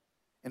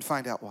and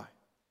find out why.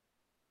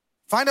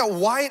 Find out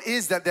why it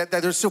is that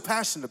they're so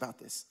passionate about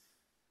this.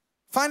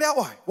 Find out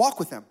why. Walk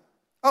with them.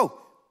 Oh,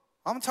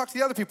 I'm gonna talk to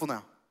the other people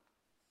now.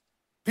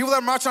 People that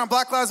are marching on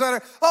Black Lives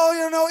Matter,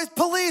 it's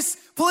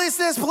police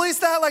this, police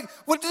that. Like,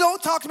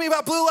 don't talk to me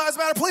about Blue Lives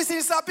Matter. Police need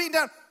to stop beating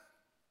down.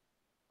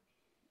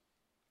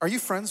 Are you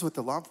friends with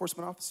the law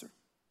enforcement officer?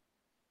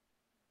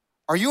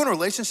 Are you in a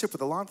relationship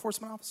with a law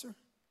enforcement officer?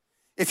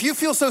 If you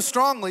feel so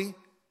strongly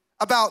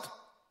about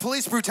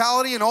police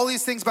brutality and all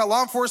these things about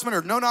law enforcement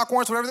or no-knock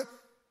warrants, whatever,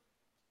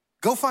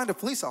 go find a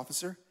police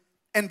officer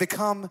and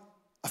become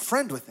a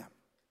friend with them.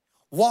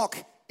 Walk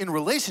in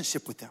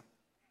relationship with them.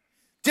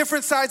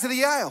 Different sides of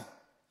the aisle.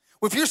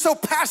 If you're so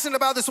passionate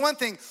about this one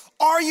thing,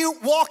 are you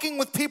walking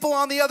with people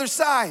on the other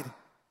side?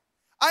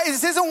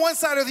 This isn't one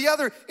side or the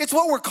other. It's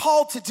what we're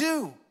called to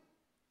do.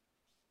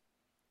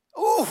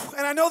 Ooh,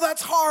 and I know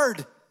that's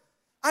hard.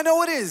 I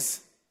know it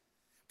is.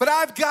 But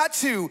I've got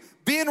to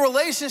be in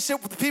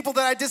relationship with the people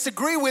that I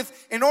disagree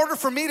with in order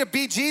for me to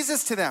be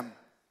Jesus to them.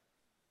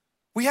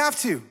 We have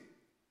to.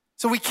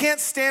 So we can't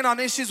stand on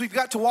issues. We've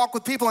got to walk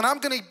with people. And I'm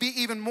going to be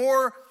even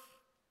more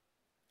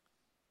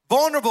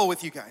vulnerable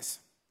with you guys.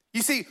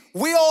 You see,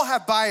 we all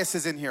have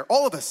biases in here,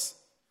 all of us.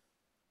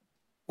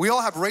 We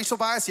all have racial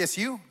bias. Yes,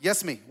 you.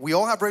 Yes, me. We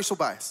all have racial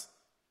bias.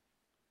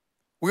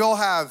 We all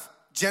have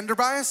gender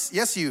bias.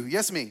 Yes, you.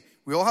 Yes, me.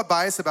 We all have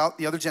bias about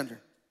the other gender.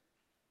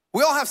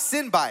 We all have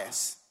sin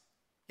bias.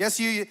 Yes,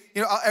 you.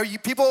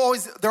 People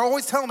they're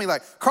always telling me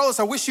like, Carlos,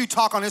 I wish you'd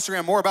talk on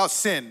Instagram more about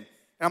sin. And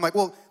I'm like,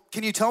 well,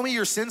 can you tell me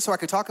your sin so I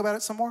could talk about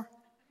it some more?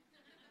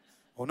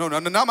 Oh, no,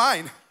 not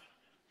mine.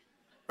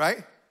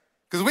 Right?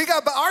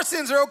 Because our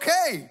sins are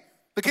okay.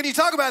 But can you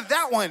talk about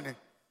that one? Can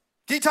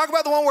you talk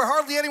about the one where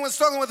hardly anyone's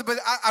struggling with it? But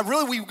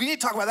we need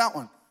to talk about that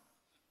one.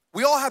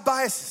 We all have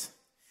biases.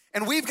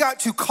 And we've got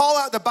to call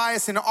out the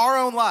bias in our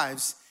own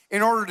lives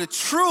in order to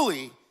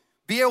truly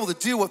be able to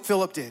do what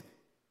Philip did.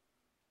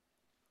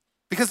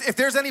 Because if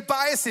there's any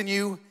bias in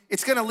you,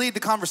 it's gonna lead the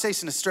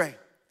conversation astray.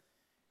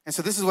 And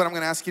so this is what I'm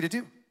gonna ask you to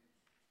do.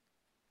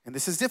 And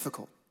this is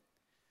difficult.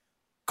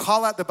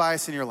 Call out the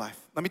bias in your life.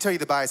 Let me tell you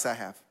the bias I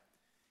have.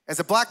 As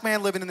a black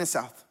man living in the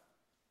South,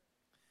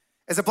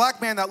 as a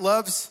black man that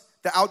loves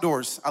the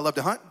outdoors, I love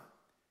to hunt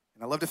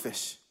and I love to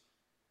fish.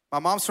 My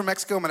mom's from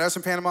Mexico, my dad's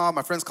from Panama.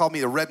 My friends call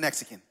me the Red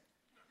Mexican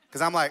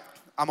because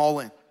I'm all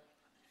in.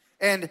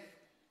 And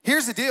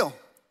here's the deal.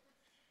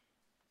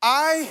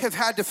 I have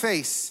had to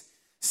face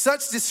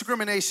such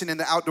discrimination in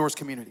the outdoors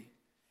community.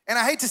 And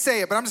I hate to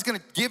say it, but I'm just gonna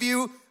give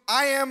you,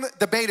 I am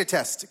the beta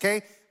test,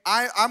 okay?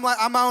 I'm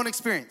my own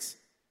experience.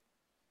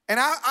 And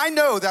I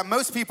know that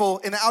most people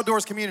in the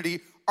outdoors community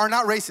are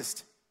not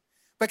racist.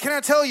 But can I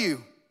tell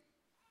you,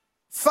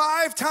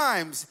 5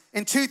 times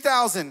in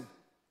 2000,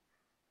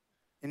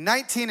 in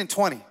 19 and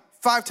 20,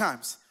 5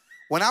 times,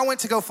 when I went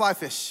to go fly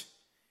fish,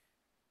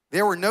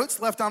 there were notes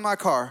left on my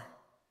car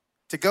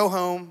to go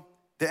home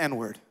the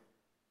N-word.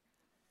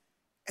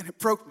 And it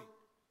broke me.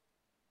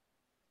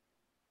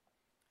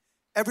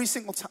 Every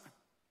single time.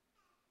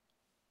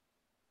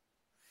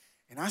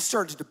 And I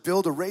started to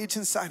build a rage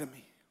inside of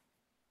me.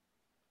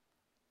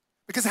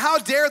 Because how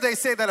dare they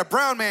say that a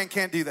brown man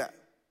can't do that?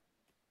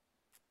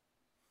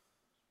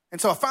 And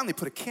so I finally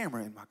put a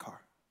camera in my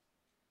car.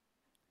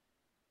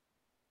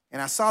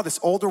 And I saw this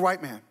older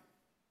white man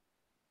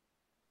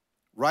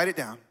write it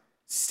down,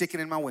 stick it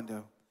in my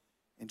window,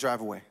 and drive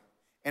away.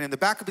 And in the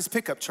back of his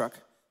pickup truck,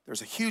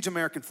 there's a huge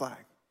American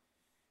flag.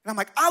 And I'm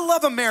like, I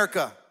love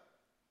America.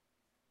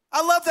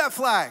 I love that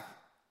flag.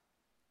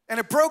 And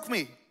it broke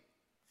me.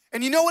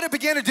 And you know what it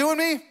began to do in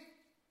me?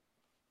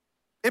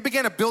 It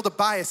began to build a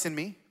bias in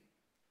me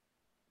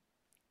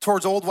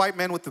towards old white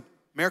men with the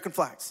American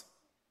flags.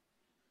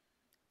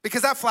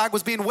 Because that flag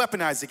was being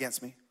weaponized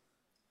against me.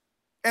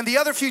 And the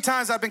other few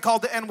times I've been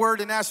called the N-word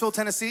in Nashville,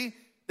 Tennessee,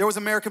 there was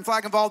American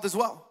flag involved as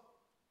well.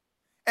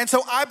 And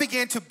so I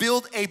began to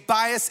build a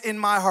bias in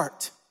my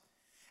heart.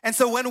 And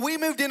so when we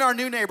moved in our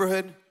new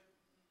neighborhood,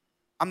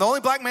 I'm the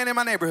only black man in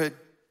my neighborhood.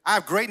 I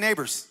have great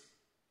neighbors.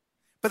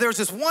 But there was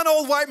this one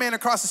old white man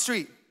across the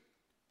street,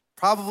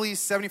 probably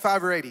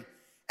 75 or 80.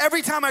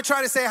 Every time I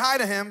tried to say hi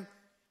to him,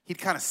 he'd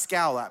kind of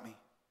scowl at me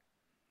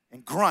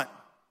and grunt,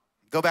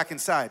 and go back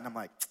inside. And I'm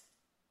like,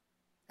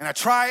 and I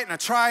try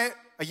it,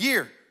 a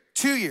year,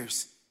 2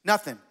 years,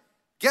 nothing.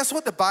 Guess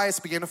what the bias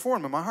began to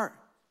form in my heart?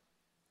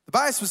 The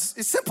bias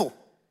it's simple.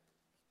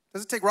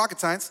 Doesn't take rocket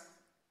science.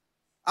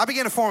 I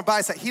began to form a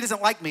bias that he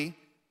doesn't like me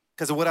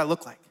because of what I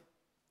look like.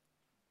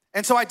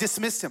 And so I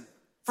dismissed him.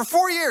 For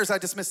 4 years, I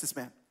dismissed this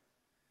man.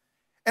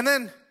 And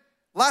then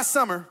last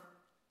summer,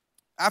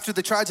 after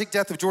the tragic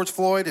death of George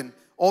Floyd and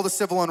all the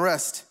civil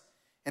unrest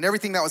and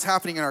everything that was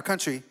happening in our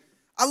country,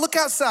 I look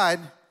outside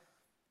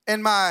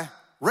and my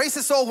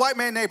racist old white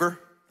man neighbor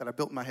that I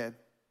built in my head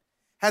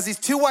has these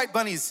 2 white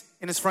bunnies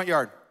in his front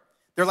yard.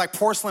 They're like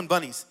porcelain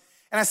bunnies.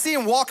 And I see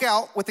him walk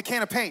out with a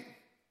can of paint.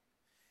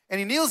 And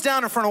he kneels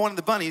down in front of one of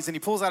the bunnies and he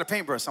pulls out a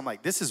paintbrush. I'm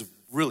like, this is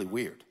really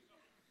weird.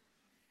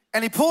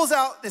 And he pulls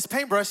out this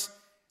paintbrush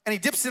and he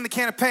dips it in the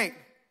can of paint.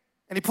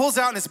 And he pulls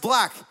out and it's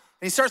black. And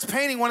he starts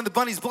painting one of the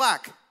bunnies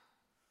black.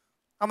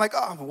 I'm like,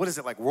 oh, what is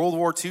it, like World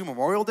War II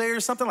Memorial Day or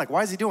something? Like,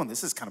 why is he doing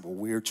this? This is kind of a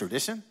weird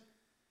tradition.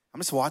 I'm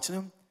just watching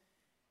him.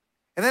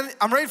 And then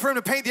I'm ready for him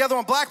to paint the other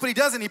one black, but he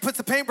doesn't. He puts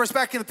the paintbrush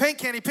back in the paint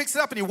can, he picks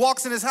it up and he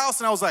walks in his house.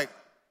 And I was like,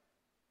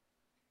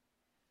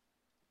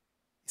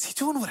 is he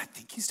doing what I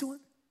think he's doing?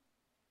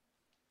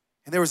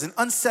 And there was an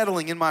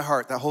unsettling in my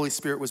heart that Holy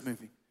Spirit was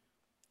moving.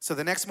 So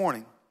the next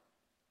morning,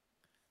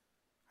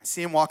 I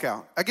see him walk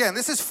out. Again,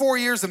 this is 4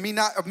 years of me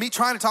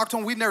trying to talk to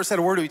him. We've never said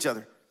a word to each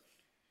other.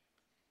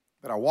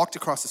 But I walked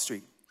across the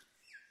street.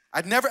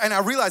 I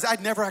realized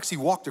I'd never actually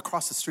walked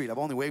across the street. I've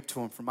only waved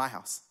to him from my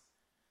house.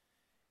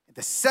 And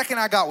the second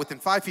I got within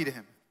 5 feet of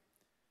him,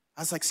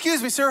 I was like,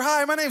 excuse me, sir.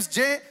 Hi, my name's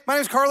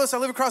Carlos. I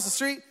live across the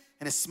street.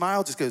 And his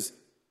smile just goes,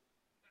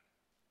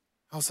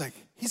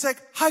 he's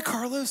like, hi,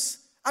 Carlos.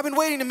 I've been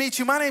waiting to meet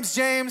you. My name's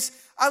James.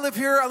 I live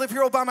here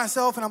all by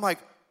myself. And I'm like,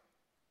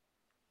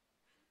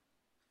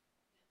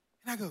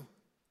 and I go,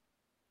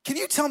 can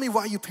you tell me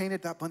why you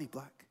painted that bunny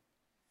black?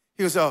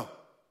 He goes, oh,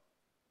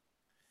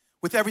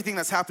 with everything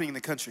that's happening in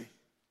the country,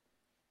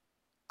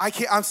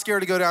 I'm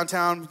scared to go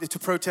downtown to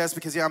protest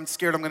because I'm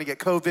scared I'm gonna get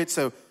COVID.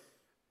 So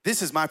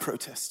this is my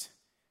protest.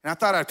 And I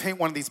thought I'd paint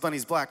one of these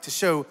bunnies black to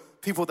show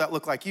people that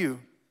look like you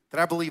that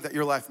I believe that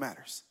your life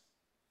matters.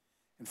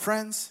 And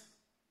friends,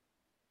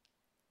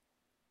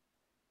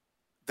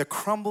 the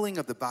crumbling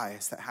of the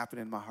bias that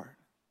happened in my heart.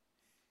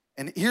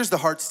 And here's the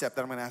hard step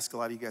that I'm gonna ask a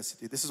lot of you guys to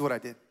do. This is what I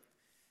did.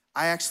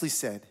 I actually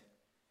said,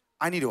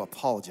 I need to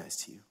apologize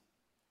to you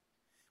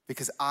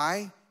because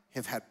I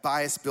have had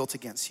bias built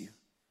against you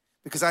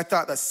because I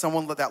thought that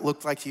someone that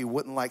looked like you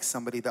wouldn't like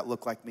somebody that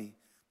looked like me.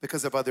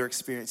 because of other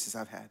experiences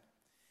I've had.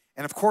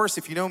 And of course,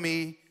 if you know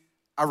me,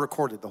 I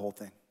recorded the whole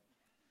thing.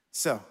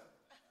 So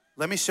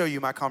let me show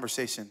you my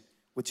conversation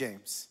with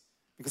James,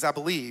 because I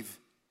believe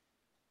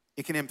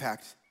it can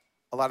impact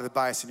a lot of the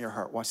bias in your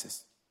heart. Watch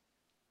this.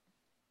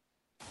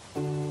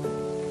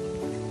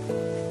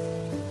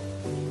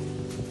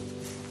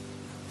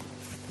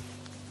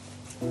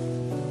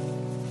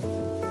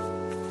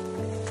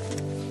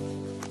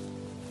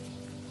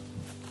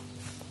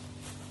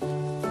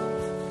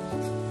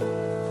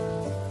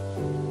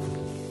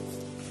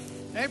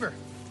 Neighbor.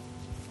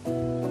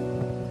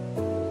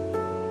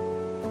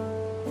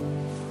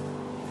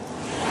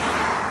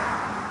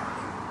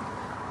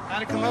 Had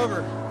to come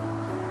over.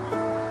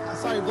 I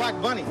saw your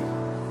black bunny. I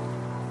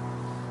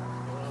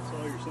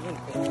saw your son.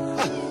 I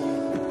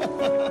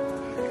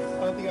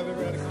don't think I've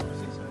ever had a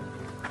conversation with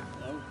you.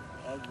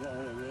 I've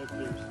only lived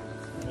here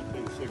since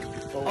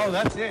 1964. Oh,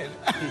 that's it.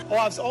 Well,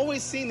 I've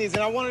always seen these,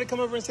 and I wanted to come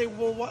over and say,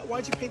 well,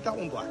 why'd you paint that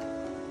one black?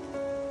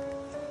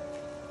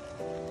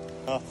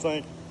 I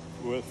think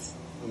with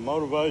the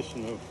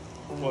motivation of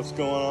what's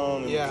going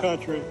on in the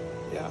country,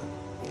 Yeah.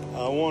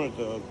 I wanted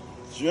to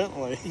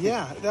gently.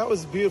 Yeah, that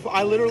was beautiful.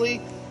 I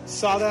literally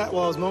saw that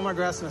while I was mowing my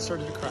grass, and I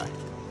started to cry.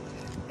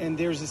 And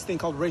there's this thing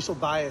called racial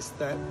bias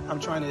that I'm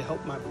trying to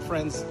help my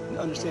friends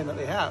understand that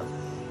they have.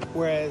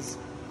 Whereas,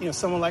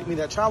 someone like me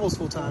that travels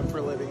full time for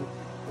a living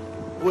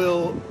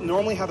will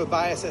normally have a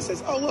bias that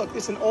says, oh, look,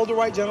 it's an older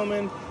white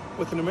gentleman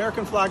with an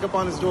American flag up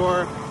on his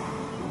door,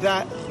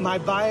 that my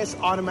bias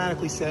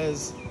automatically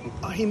says,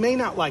 he may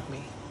not like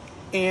me.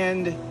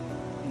 And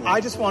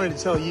I just wanted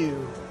to tell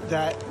you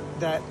that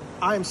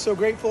I am so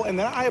grateful, and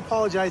that I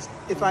apologize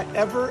if I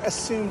ever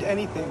assumed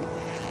anything,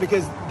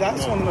 because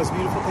that's one of the most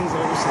beautiful things I've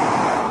ever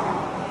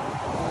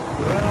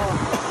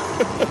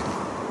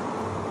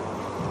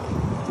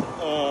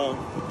Well,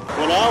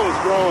 when I was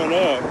growing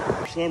up,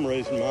 for some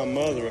reason, my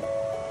mother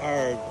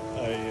hired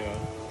a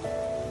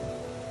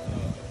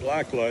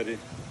black lady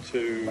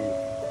to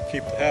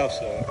keep the house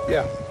up.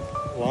 Yeah.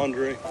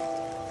 Laundry,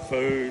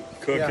 food,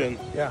 cooking,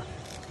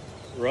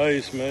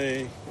 raised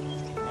me,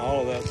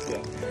 all of that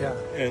stuff. Yeah.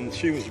 And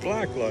she was a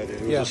black lady.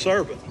 It was a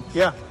servant.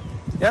 Yeah.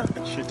 Yeah.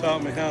 And she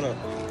taught me how to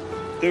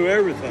do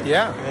everything.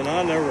 Yeah. And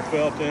I never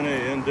felt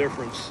any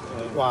indifference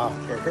for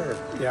her.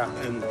 Yeah.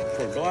 And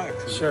for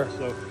blacks. Sure.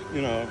 So,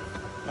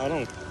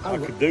 I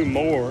could do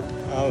more.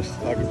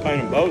 I could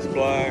paint them both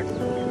black.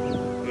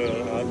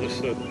 But I just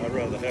said I'd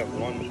rather have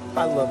one.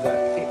 I love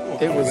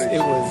that. It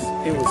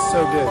was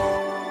so good.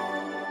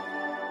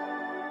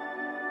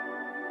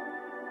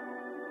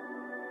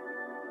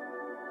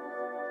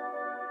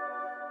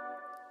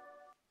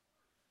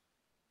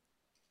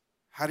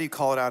 How do you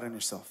call it out in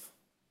yourself?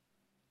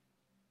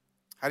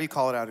 How do you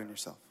call it out in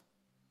yourself?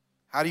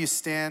 How do you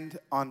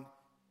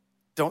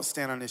don't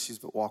stand on issues,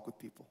 but walk with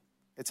people?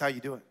 It's how you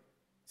do it.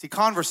 See,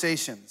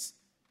 conversations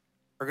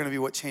are going to be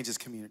what changes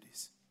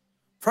communities.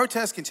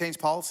 Protests can change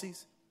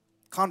policies.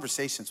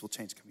 Conversations will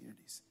change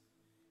communities.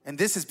 And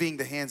this is being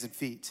the hands and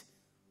feet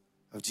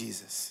of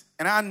Jesus.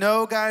 And I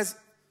know, guys,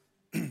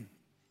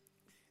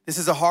 this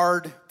is a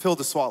hard pill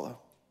to swallow.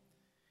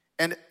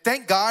 And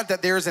thank God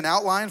that there's an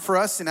outline for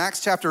us in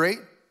Acts chapter 8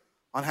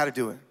 on how to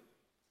do it.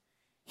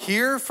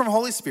 Hear from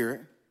Holy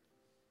Spirit.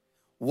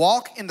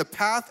 Walk in the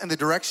path and the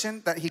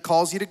direction that he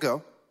calls you to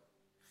go.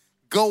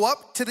 Go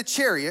up to the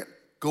chariot.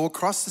 Go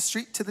across the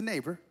street to the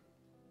neighbor.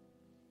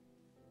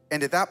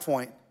 And at that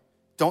point,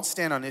 don't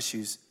stand on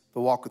issues,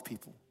 but walk with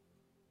people.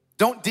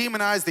 Don't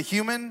demonize the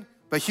human,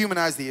 but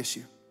humanize the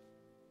issue.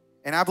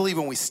 And I believe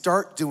when we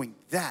start doing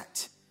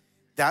that,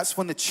 that's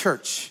when the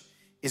church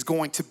is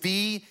going to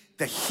be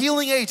the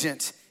healing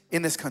agent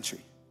in this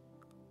country.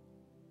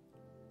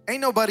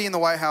 Ain't nobody in the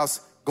White House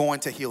going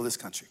to heal this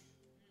country.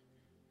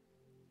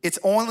 It's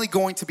only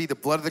going to be the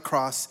blood of the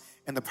cross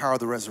and the power of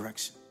the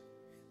resurrection.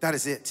 That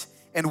is it.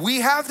 And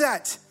we have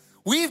that.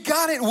 We've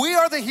got it. We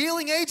are the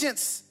healing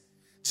agents.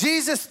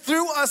 Jesus,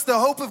 through us, the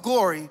hope of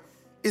glory,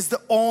 is the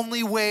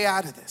only way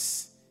out of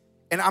this.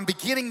 And I'm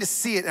beginning to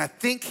see it, and I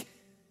think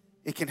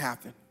it can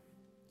happen.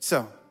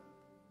 So,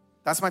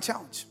 that's my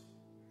challenge.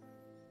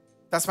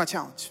 That's my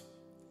challenge.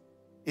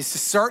 Is to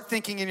start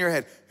thinking in your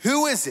head,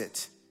 who is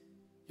it?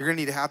 You're gonna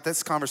need to have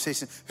this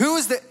conversation. Who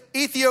is the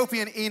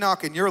Ethiopian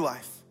Enoch in your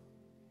life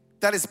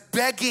that is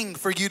begging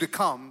for you to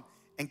come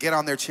and get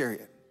on their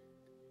chariot?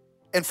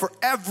 And for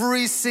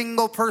every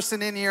single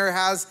person in here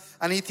has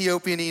an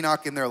Ethiopian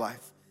Enoch in their life.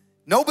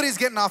 Nobody's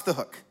getting off the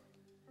hook.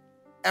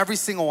 Every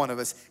single one of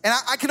us. And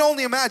I can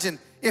only imagine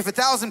if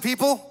 1,000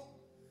 people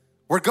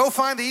were to go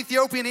find the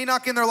Ethiopian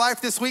Enoch in their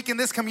life this week in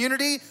this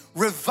community,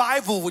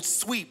 revival would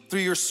sweep through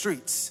your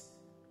streets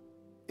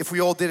if we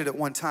all did it at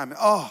one time.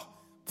 Oh,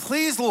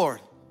 please, Lord,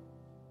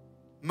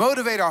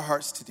 motivate our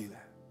hearts to do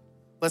that.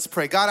 Let's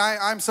pray. God,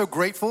 I'm so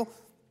grateful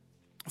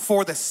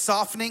for the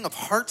softening of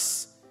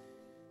hearts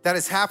that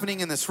is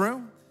happening in this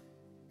room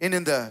and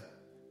in the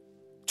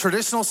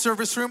traditional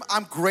service room.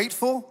 I'm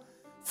grateful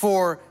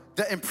for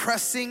the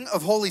impressing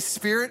of Holy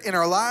Spirit in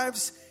our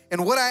lives.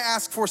 And what I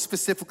ask for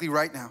specifically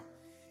right now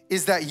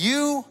is that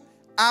you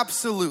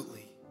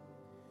absolutely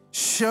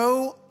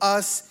Show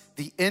us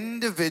the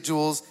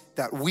individuals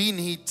that we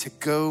need to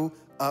go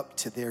up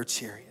to their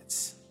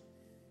chariots.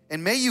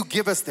 And may you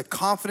give us the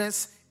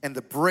confidence and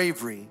the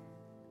bravery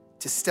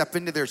to step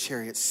into their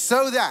chariots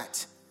so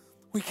that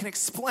we can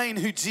explain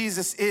who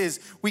Jesus is.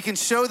 We can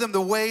show them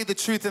the way, the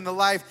truth, and the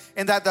life,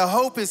 and that the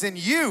hope is in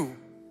you,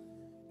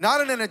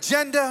 not in an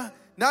agenda,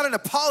 not in a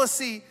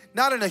policy,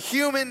 not in a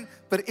human,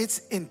 but it's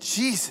in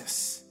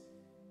Jesus.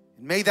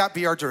 And may that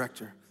be our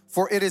director.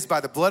 For it is by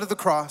the blood of the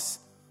cross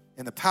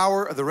and the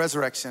power of the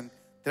resurrection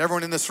that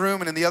everyone in this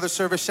room and in the other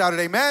service shouted,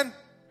 amen.